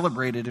were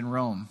celebrated in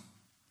Rome.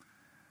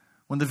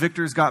 When the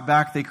victors got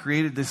back, they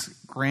created this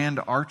grand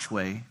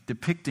archway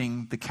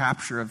depicting the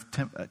capture of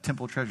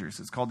temple treasures.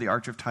 It's called the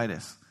Arch of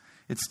Titus.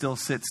 It still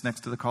sits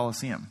next to the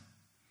Colosseum.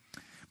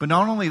 But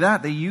not only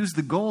that, they used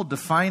the gold to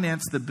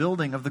finance the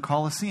building of the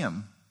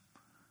Colosseum,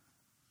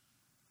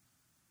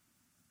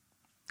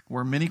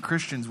 where many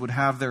Christians would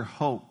have their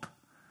hope,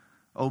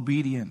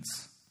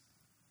 obedience,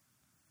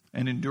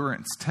 and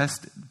endurance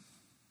tested.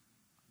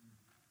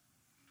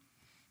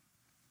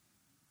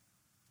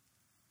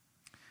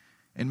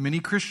 And many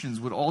Christians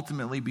would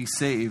ultimately be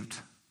saved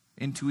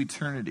into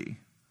eternity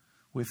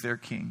with their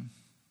King.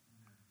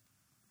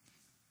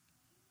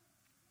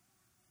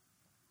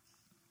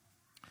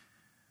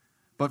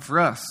 But for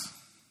us,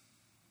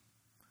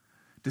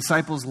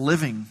 disciples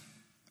living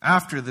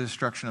after the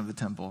destruction of the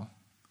temple,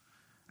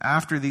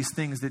 after these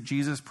things that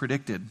Jesus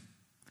predicted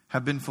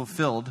have been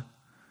fulfilled,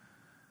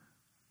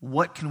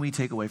 what can we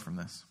take away from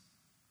this?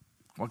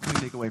 What can we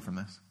take away from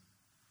this?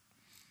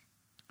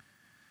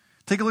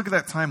 Take a look at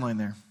that timeline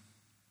there.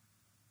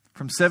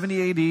 From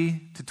 70 AD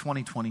to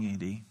 2020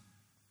 AD,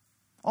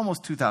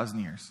 almost 2,000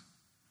 years.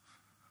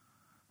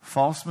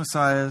 False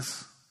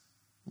messiahs,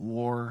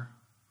 war,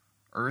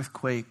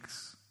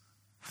 earthquakes,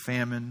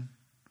 famine,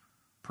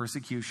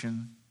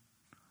 persecution,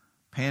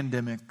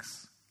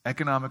 pandemics,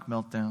 economic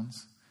meltdowns,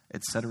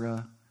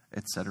 etc.,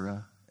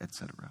 etc.,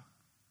 etc.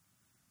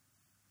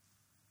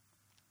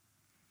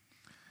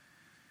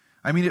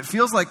 I mean, it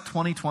feels like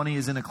 2020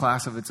 is in a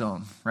class of its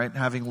own, right?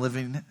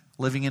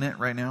 Living in it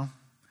right now.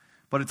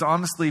 But it's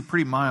honestly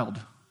pretty mild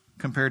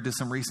compared to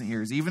some recent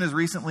years, even as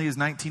recently as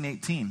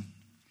 1918.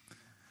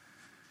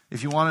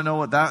 If you want to know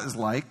what that is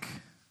like,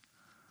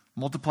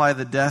 multiply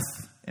the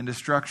death and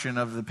destruction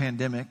of the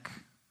pandemic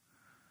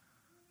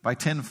by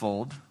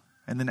tenfold,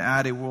 and then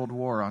add a world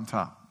war on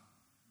top.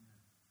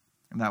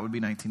 And that would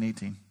be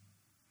 1918.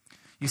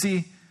 You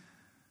see,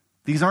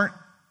 these aren't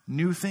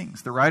new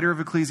things. The writer of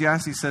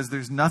Ecclesiastes says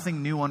there's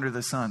nothing new under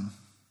the sun.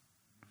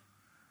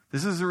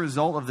 This is a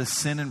result of the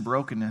sin and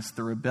brokenness,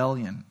 the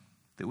rebellion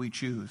that we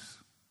choose.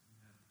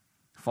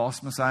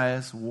 False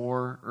messiahs,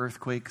 war,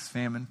 earthquakes,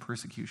 famine,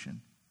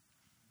 persecution.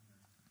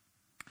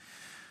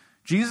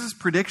 Jesus'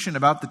 prediction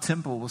about the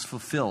temple was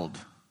fulfilled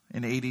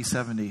in AD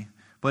 70,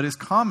 but his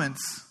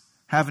comments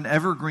have an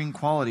evergreen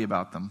quality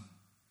about them.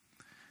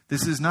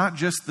 This is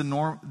just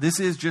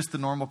the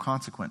normal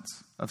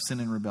consequence of sin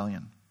and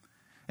rebellion.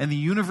 And the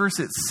universe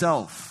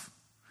itself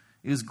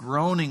is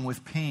groaning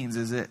with pains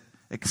as it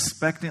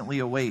expectantly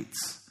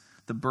awaits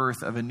the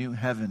birth of a new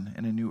heaven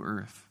and a new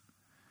earth,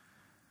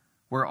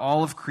 where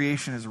all of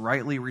creation is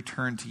rightly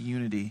returned to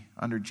unity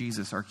under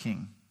Jesus, our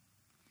King.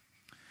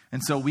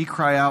 And so we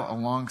cry out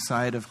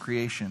alongside of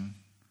creation,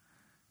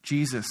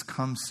 Jesus,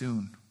 come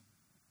soon.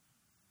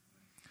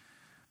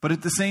 But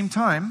at the same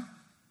time,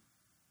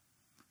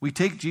 we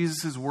take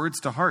Jesus' words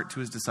to heart to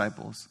his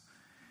disciples,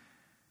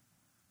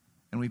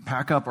 and we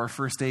pack up our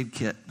first aid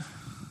kit,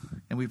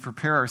 and we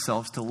prepare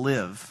ourselves to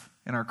live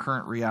in our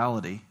current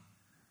reality,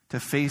 to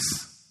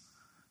face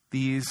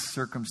these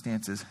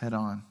circumstances head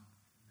on.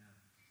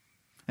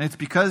 And it's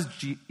because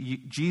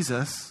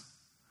Jesus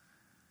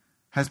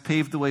has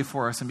paved the way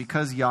for us, and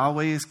because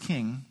Yahweh is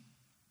King,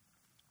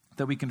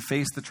 that we can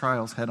face the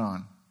trials head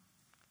on.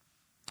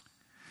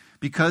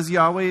 Because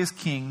Yahweh is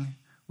King,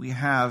 we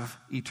have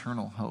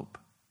eternal hope.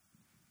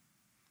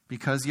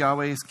 Because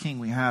Yahweh is King,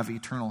 we have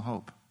eternal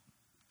hope.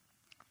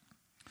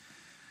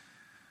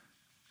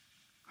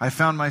 I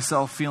found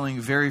myself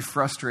feeling very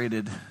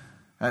frustrated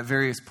at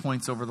various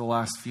points over the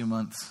last few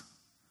months.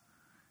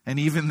 And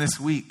even this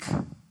week,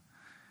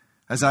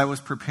 as I was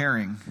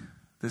preparing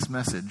this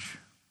message.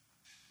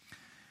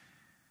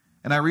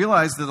 And I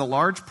realized that a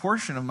large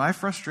portion of my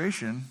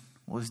frustration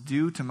was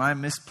due to my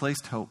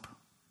misplaced hope.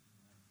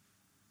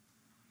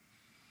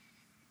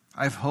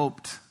 I've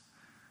hoped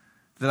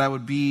that I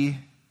would be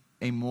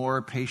a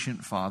more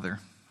patient father.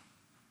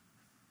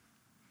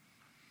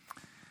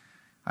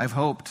 I've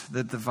hoped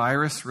that the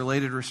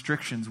virus-related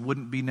restrictions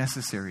wouldn't be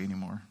necessary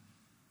anymore.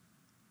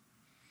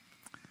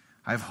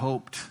 I've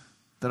hoped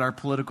that our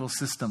political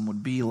system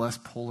would be less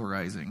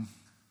polarizing.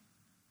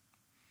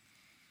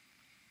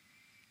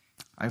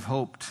 I've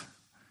hoped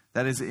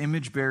that as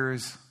image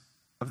bearers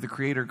of the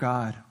Creator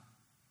God,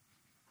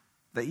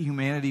 that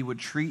humanity would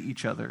treat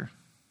each other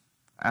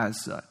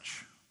as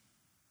such.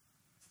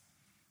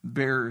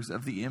 Bearers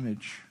of the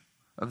image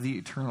of the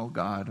eternal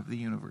God of the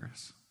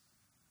universe.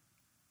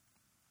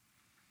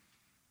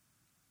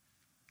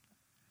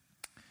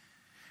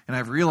 And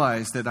I've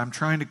realized that I'm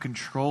trying to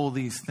control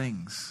these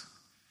things.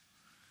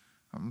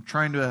 I'm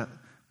trying to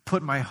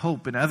put my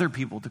hope in other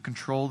people to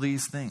control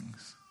these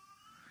things.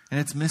 And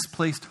it's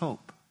misplaced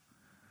hope.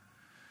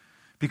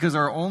 Because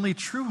our only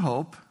true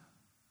hope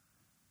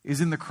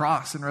is in the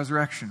cross and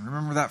resurrection.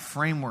 Remember that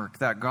framework,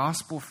 that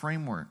gospel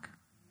framework.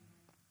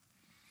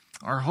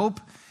 Our hope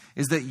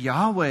is that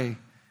Yahweh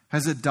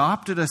has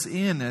adopted us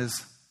in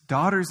as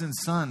daughters and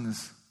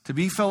sons to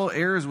be fellow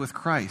heirs with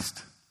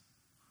Christ.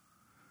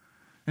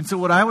 And so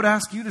what I would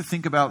ask you to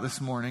think about this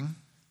morning,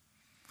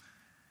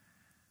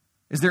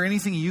 is there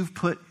anything you've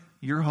put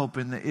your hope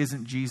in that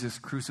isn't Jesus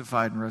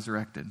crucified and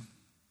resurrected?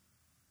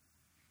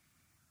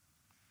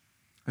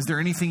 Is there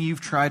anything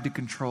you've tried to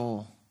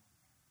control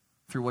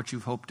through what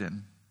you've hoped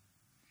in?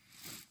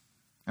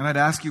 And I'd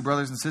ask you,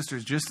 brothers and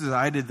sisters, just as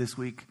I did this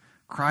week,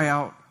 cry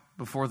out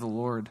before the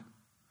Lord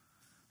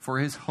for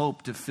His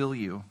hope to fill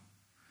you,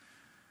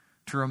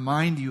 to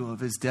remind you of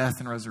His death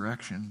and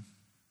resurrection,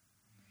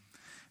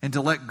 and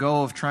to let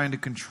go of trying to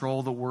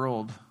control the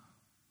world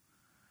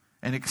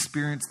and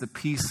experience the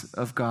peace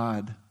of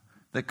God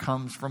that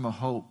comes from a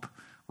hope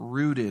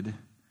rooted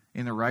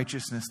in a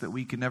righteousness that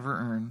we could never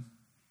earn,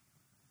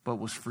 but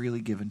was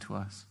freely given to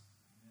us.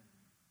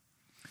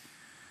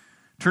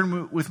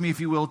 Turn with me, if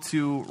you will,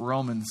 to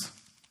Romans.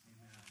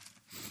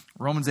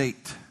 Romans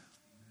 8.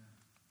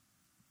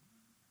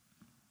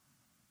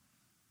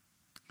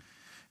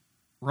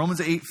 Romans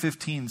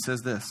 8:15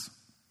 says this: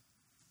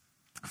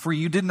 "For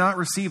you did not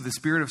receive the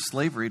spirit of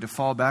slavery to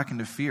fall back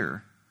into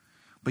fear,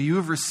 but you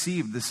have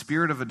received the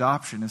spirit of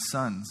adoption as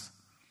sons,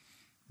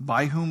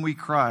 by whom we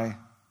cry,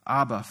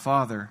 Abba,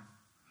 Father.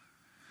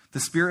 The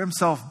Spirit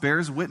Himself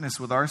bears witness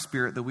with our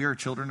spirit that we are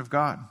children of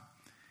God.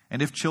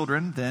 And if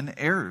children, then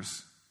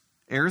heirs,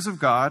 heirs of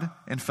God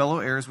and fellow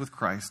heirs with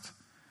Christ,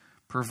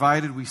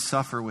 provided we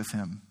suffer with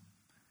Him,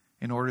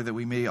 in order that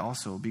we may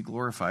also be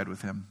glorified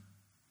with Him.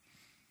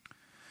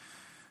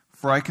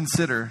 For I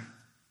consider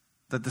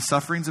that the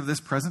sufferings of this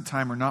present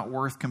time are not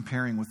worth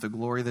comparing with the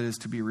glory that is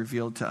to be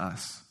revealed to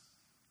us.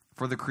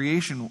 For the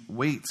creation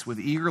waits with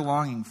eager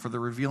longing for the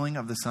revealing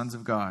of the sons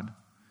of God.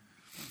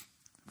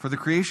 For the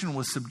creation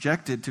was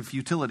subjected to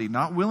futility,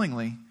 not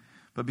willingly,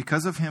 but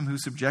because of Him who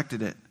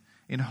subjected it,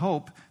 in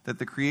hope that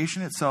the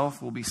creation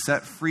itself will be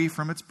set free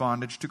from its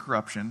bondage to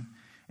corruption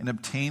and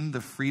obtain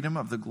the freedom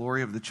of the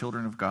glory of the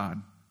children of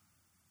God.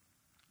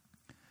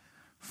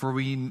 For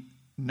we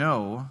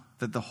know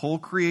that the whole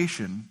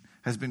creation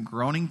has been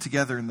groaning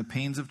together in the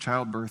pains of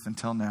childbirth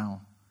until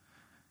now.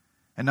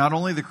 And not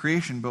only the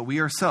creation, but we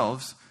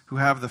ourselves, who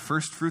have the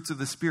first fruits of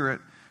the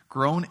Spirit,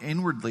 groan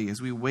inwardly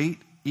as we wait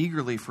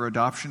eagerly for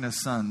adoption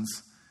as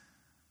sons,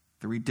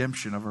 the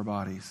redemption of our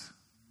bodies.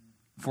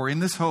 For in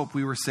this hope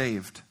we were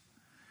saved.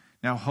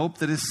 Now hope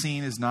that is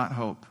seen is not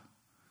hope.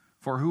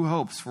 For who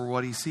hopes for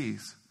what he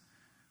sees?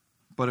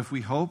 But if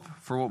we hope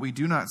for what we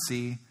do not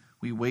see,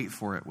 we wait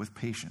for it with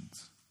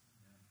patience."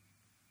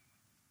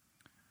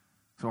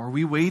 So are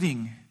we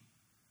waiting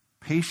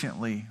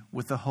patiently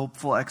with the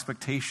hopeful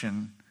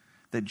expectation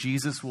that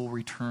Jesus will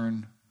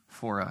return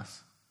for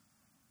us?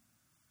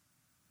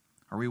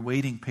 Are we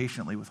waiting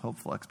patiently with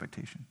hopeful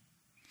expectation?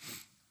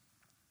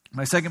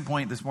 My second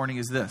point this morning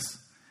is this: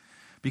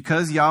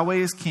 because Yahweh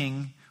is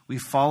King, we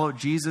follow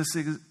Jesus'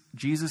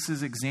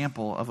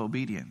 example of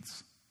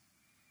obedience.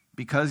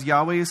 Because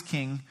Yahweh is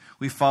King,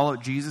 we follow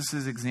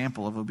Jesus'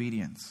 example of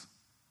obedience.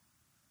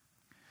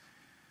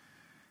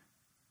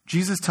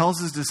 Jesus tells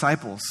His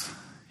disciples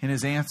in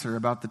His answer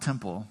about the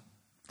temple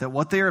that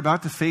what they are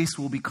about to face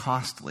will be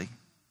costly.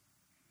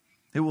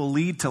 It will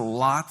lead to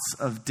lots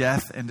of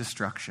death and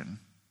destruction.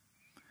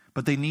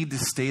 But they need to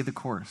stay the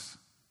course.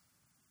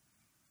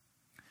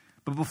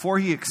 But before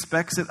He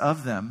expects it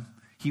of them,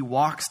 He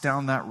walks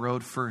down that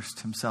road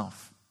first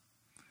Himself.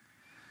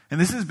 And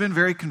this has been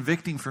very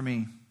convicting for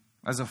me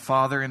as a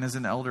father and as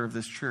an elder of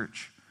this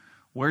church.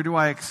 Where do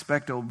I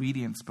expect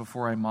obedience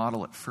before I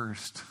model it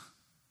first?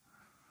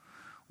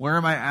 Where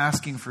am I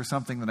asking for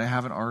something that I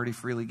haven't already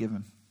freely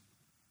given?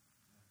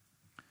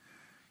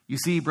 You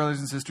see, brothers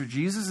and sisters,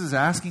 Jesus is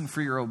asking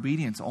for your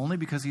obedience only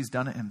because He's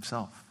done it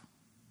Himself.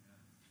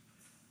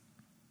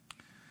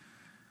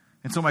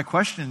 And so my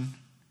question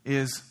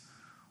is,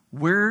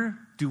 where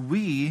do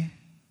we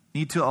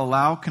need to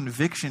allow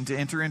conviction to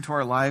enter into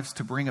our lives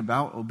to bring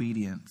about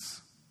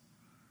obedience?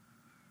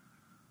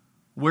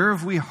 Where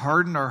have we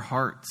hardened our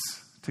hearts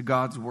to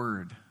God's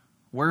word?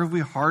 Where have we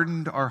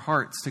hardened our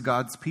hearts to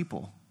God's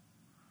people?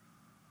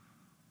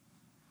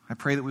 I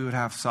pray that we would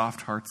have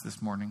soft hearts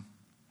this morning.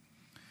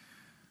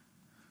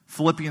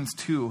 Philippians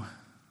 2.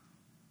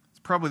 It's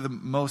probably the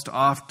most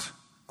oft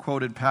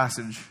quoted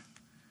passage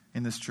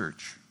in this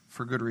church,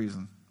 for good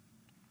reason.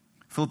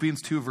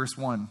 Philippians 2, verse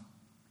 1.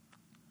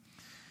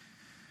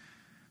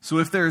 "So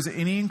if there is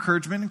any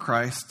encouragement in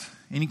Christ,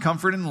 any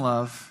comfort in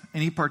love,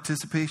 any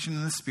participation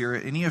in the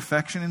Spirit, any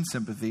affection and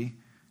sympathy,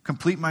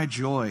 complete my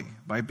joy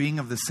by being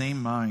of the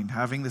same mind,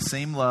 having the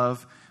same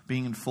love,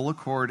 being in full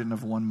accord and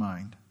of one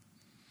mind.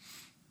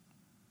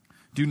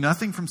 Do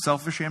nothing from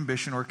selfish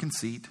ambition or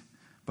conceit,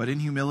 but in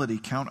humility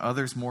count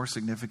others more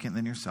significant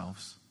than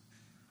yourselves.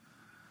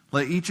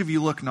 Let each of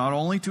you look not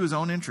only to his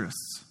own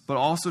interests, but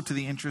also to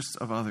the interests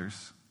of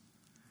others.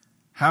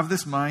 Have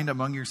this mind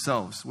among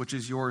yourselves, which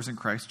is yours in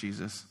Christ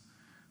Jesus,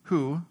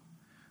 who,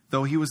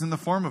 though he was in the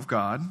form of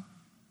God,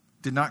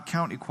 did not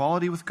count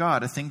equality with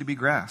God a thing to be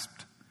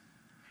grasped,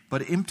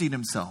 but emptied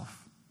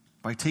himself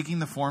by taking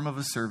the form of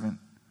a servant,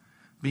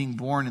 being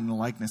born in the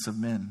likeness of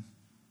men.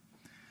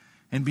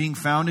 And being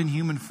found in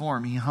human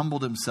form, he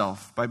humbled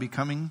himself by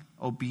becoming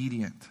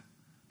obedient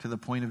to the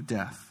point of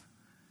death,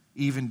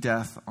 even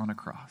death on a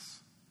cross.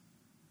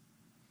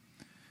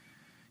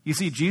 You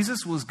see,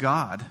 Jesus was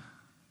God,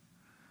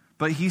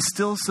 but he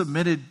still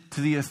submitted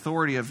to the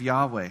authority of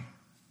Yahweh,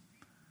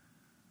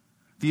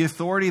 the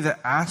authority that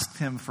asked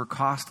him for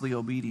costly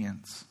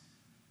obedience.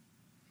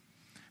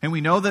 And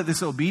we know that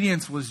this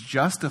obedience was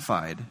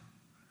justified,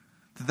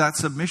 that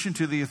submission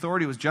to the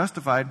authority was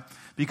justified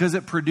because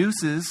it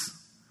produces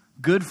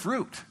good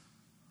fruit.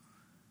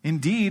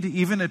 Indeed,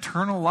 even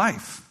eternal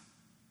life.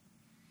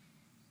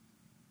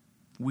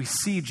 We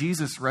see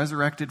Jesus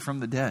resurrected from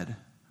the dead.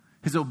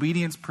 His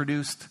obedience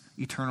produced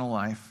eternal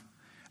life.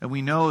 And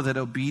we know that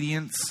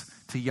obedience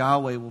to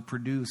Yahweh will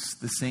produce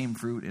the same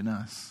fruit in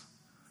us,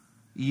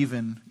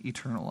 even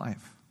eternal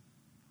life.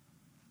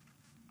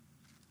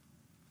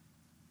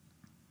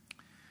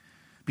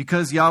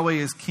 Because Yahweh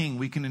is king,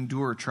 we can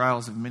endure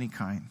trials of many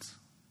kinds.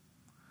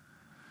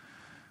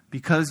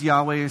 Because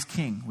Yahweh is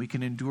king, we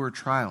can endure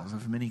trials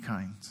of many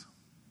kinds.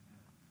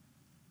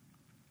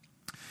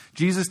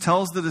 Jesus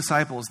tells the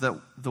disciples that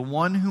the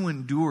one who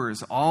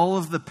endures all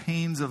of the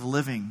pains of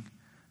living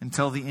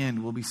until the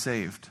end will be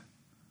saved.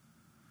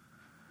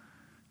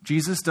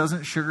 Jesus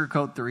doesn't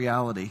sugarcoat the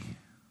reality.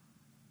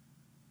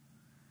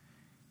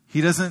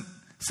 He doesn't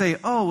say,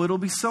 "Oh, it'll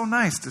be so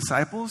nice,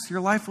 disciples. Your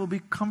life will be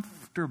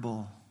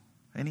comfortable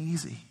and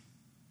easy."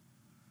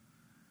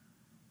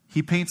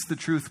 He paints the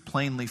truth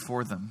plainly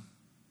for them.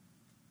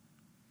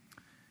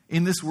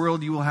 In this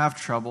world you will have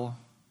trouble,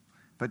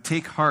 but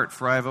take heart,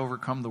 for I have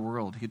overcome the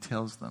world, he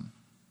tells them.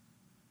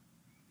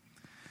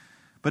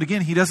 But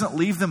again, he doesn't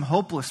leave them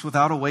hopeless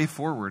without a way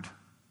forward.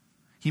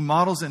 He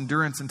models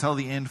endurance until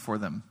the end for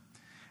them.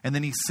 And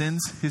then he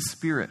sends his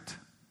Spirit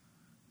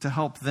to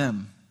help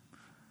them,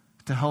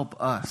 to help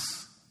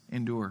us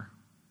endure.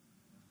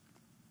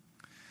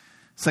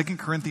 2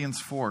 Corinthians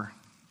 4.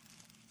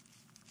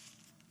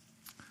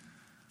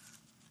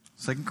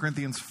 2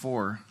 Corinthians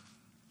 4,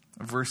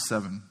 verse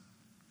 7.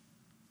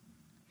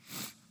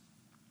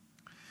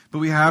 But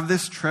we have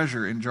this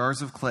treasure in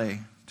jars of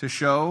clay to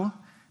show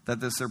that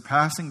the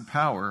surpassing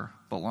power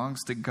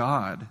belongs to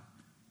God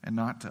and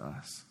not to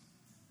us.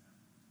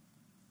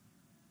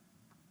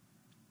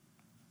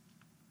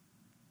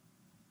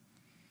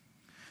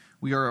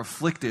 We are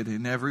afflicted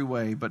in every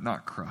way, but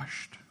not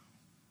crushed.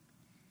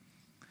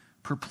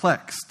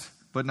 Perplexed,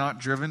 but not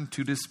driven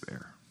to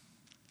despair.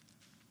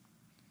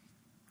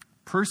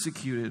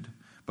 Persecuted,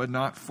 but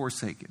not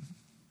forsaken.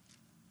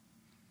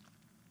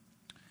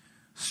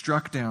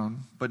 Struck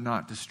down, but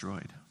not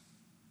destroyed.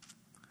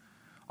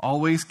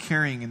 Always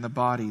carrying in the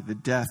body the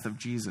death of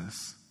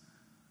Jesus,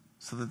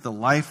 so that the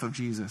life of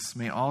Jesus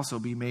may also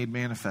be made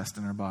manifest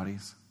in our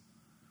bodies.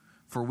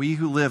 For we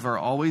who live are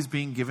always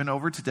being given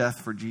over to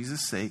death for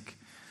Jesus' sake,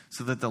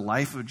 so that the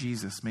life of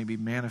Jesus may be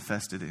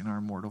manifested in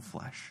our mortal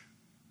flesh.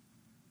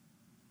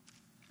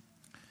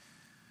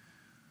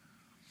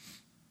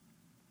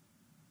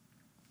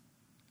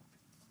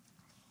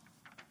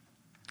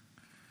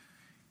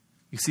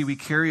 You see, we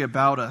carry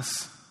about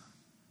us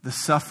the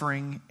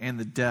suffering and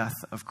the death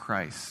of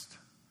Christ,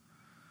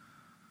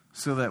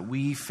 so that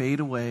we fade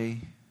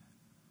away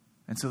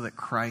and so that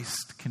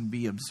Christ can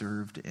be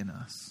observed in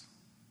us.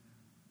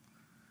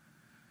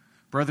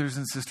 Brothers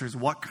and sisters,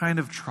 what kind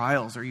of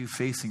trials are you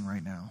facing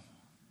right now?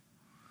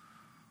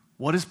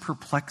 What is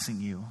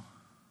perplexing you?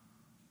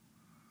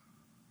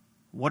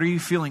 What are you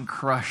feeling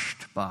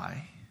crushed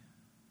by?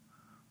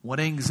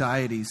 What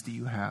anxieties do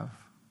you have?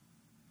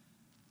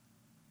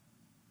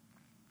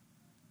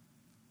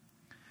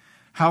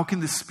 How can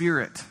the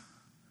Spirit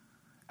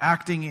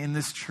acting in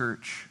this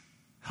church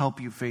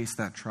help you face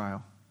that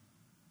trial?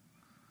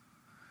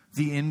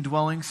 The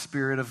indwelling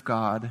Spirit of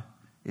God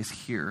is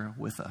here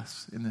with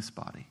us in this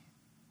body.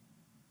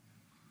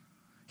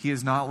 He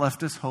has not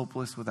left us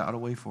hopeless without a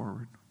way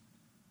forward.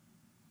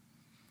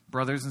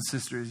 Brothers and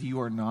sisters,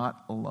 you are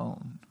not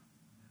alone.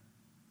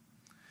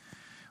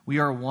 We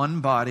are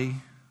one body,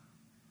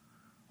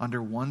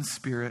 under one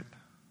Spirit,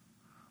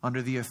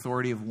 under the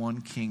authority of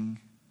one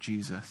King,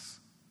 Jesus.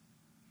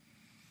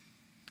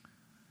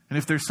 And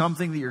if there's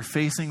something that you're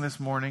facing this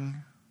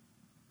morning,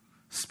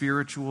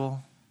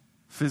 spiritual,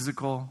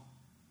 physical,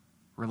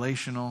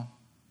 relational,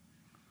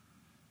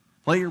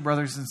 let your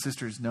brothers and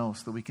sisters know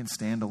so that we can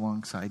stand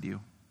alongside you.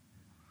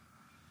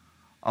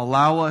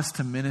 Allow us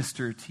to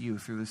minister to you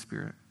through the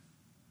Spirit.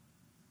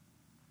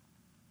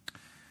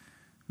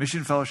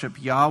 Mission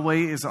Fellowship, Yahweh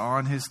is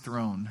on his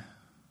throne.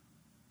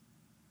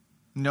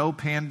 No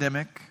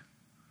pandemic,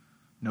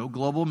 no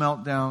global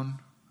meltdown,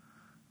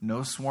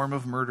 no swarm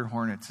of murder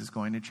hornets is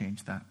going to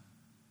change that.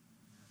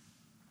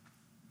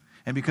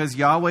 And because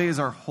Yahweh is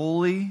our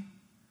holy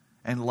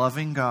and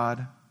loving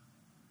God,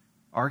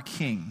 our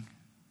King,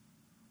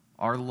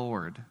 our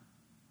Lord,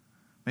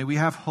 may we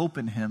have hope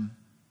in him.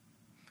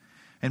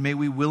 And may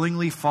we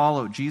willingly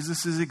follow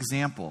Jesus'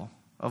 example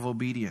of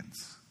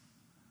obedience.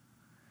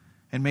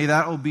 And may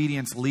that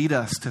obedience lead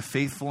us to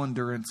faithful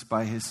endurance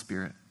by his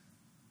Spirit.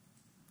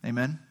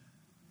 Amen?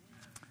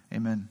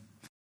 Amen.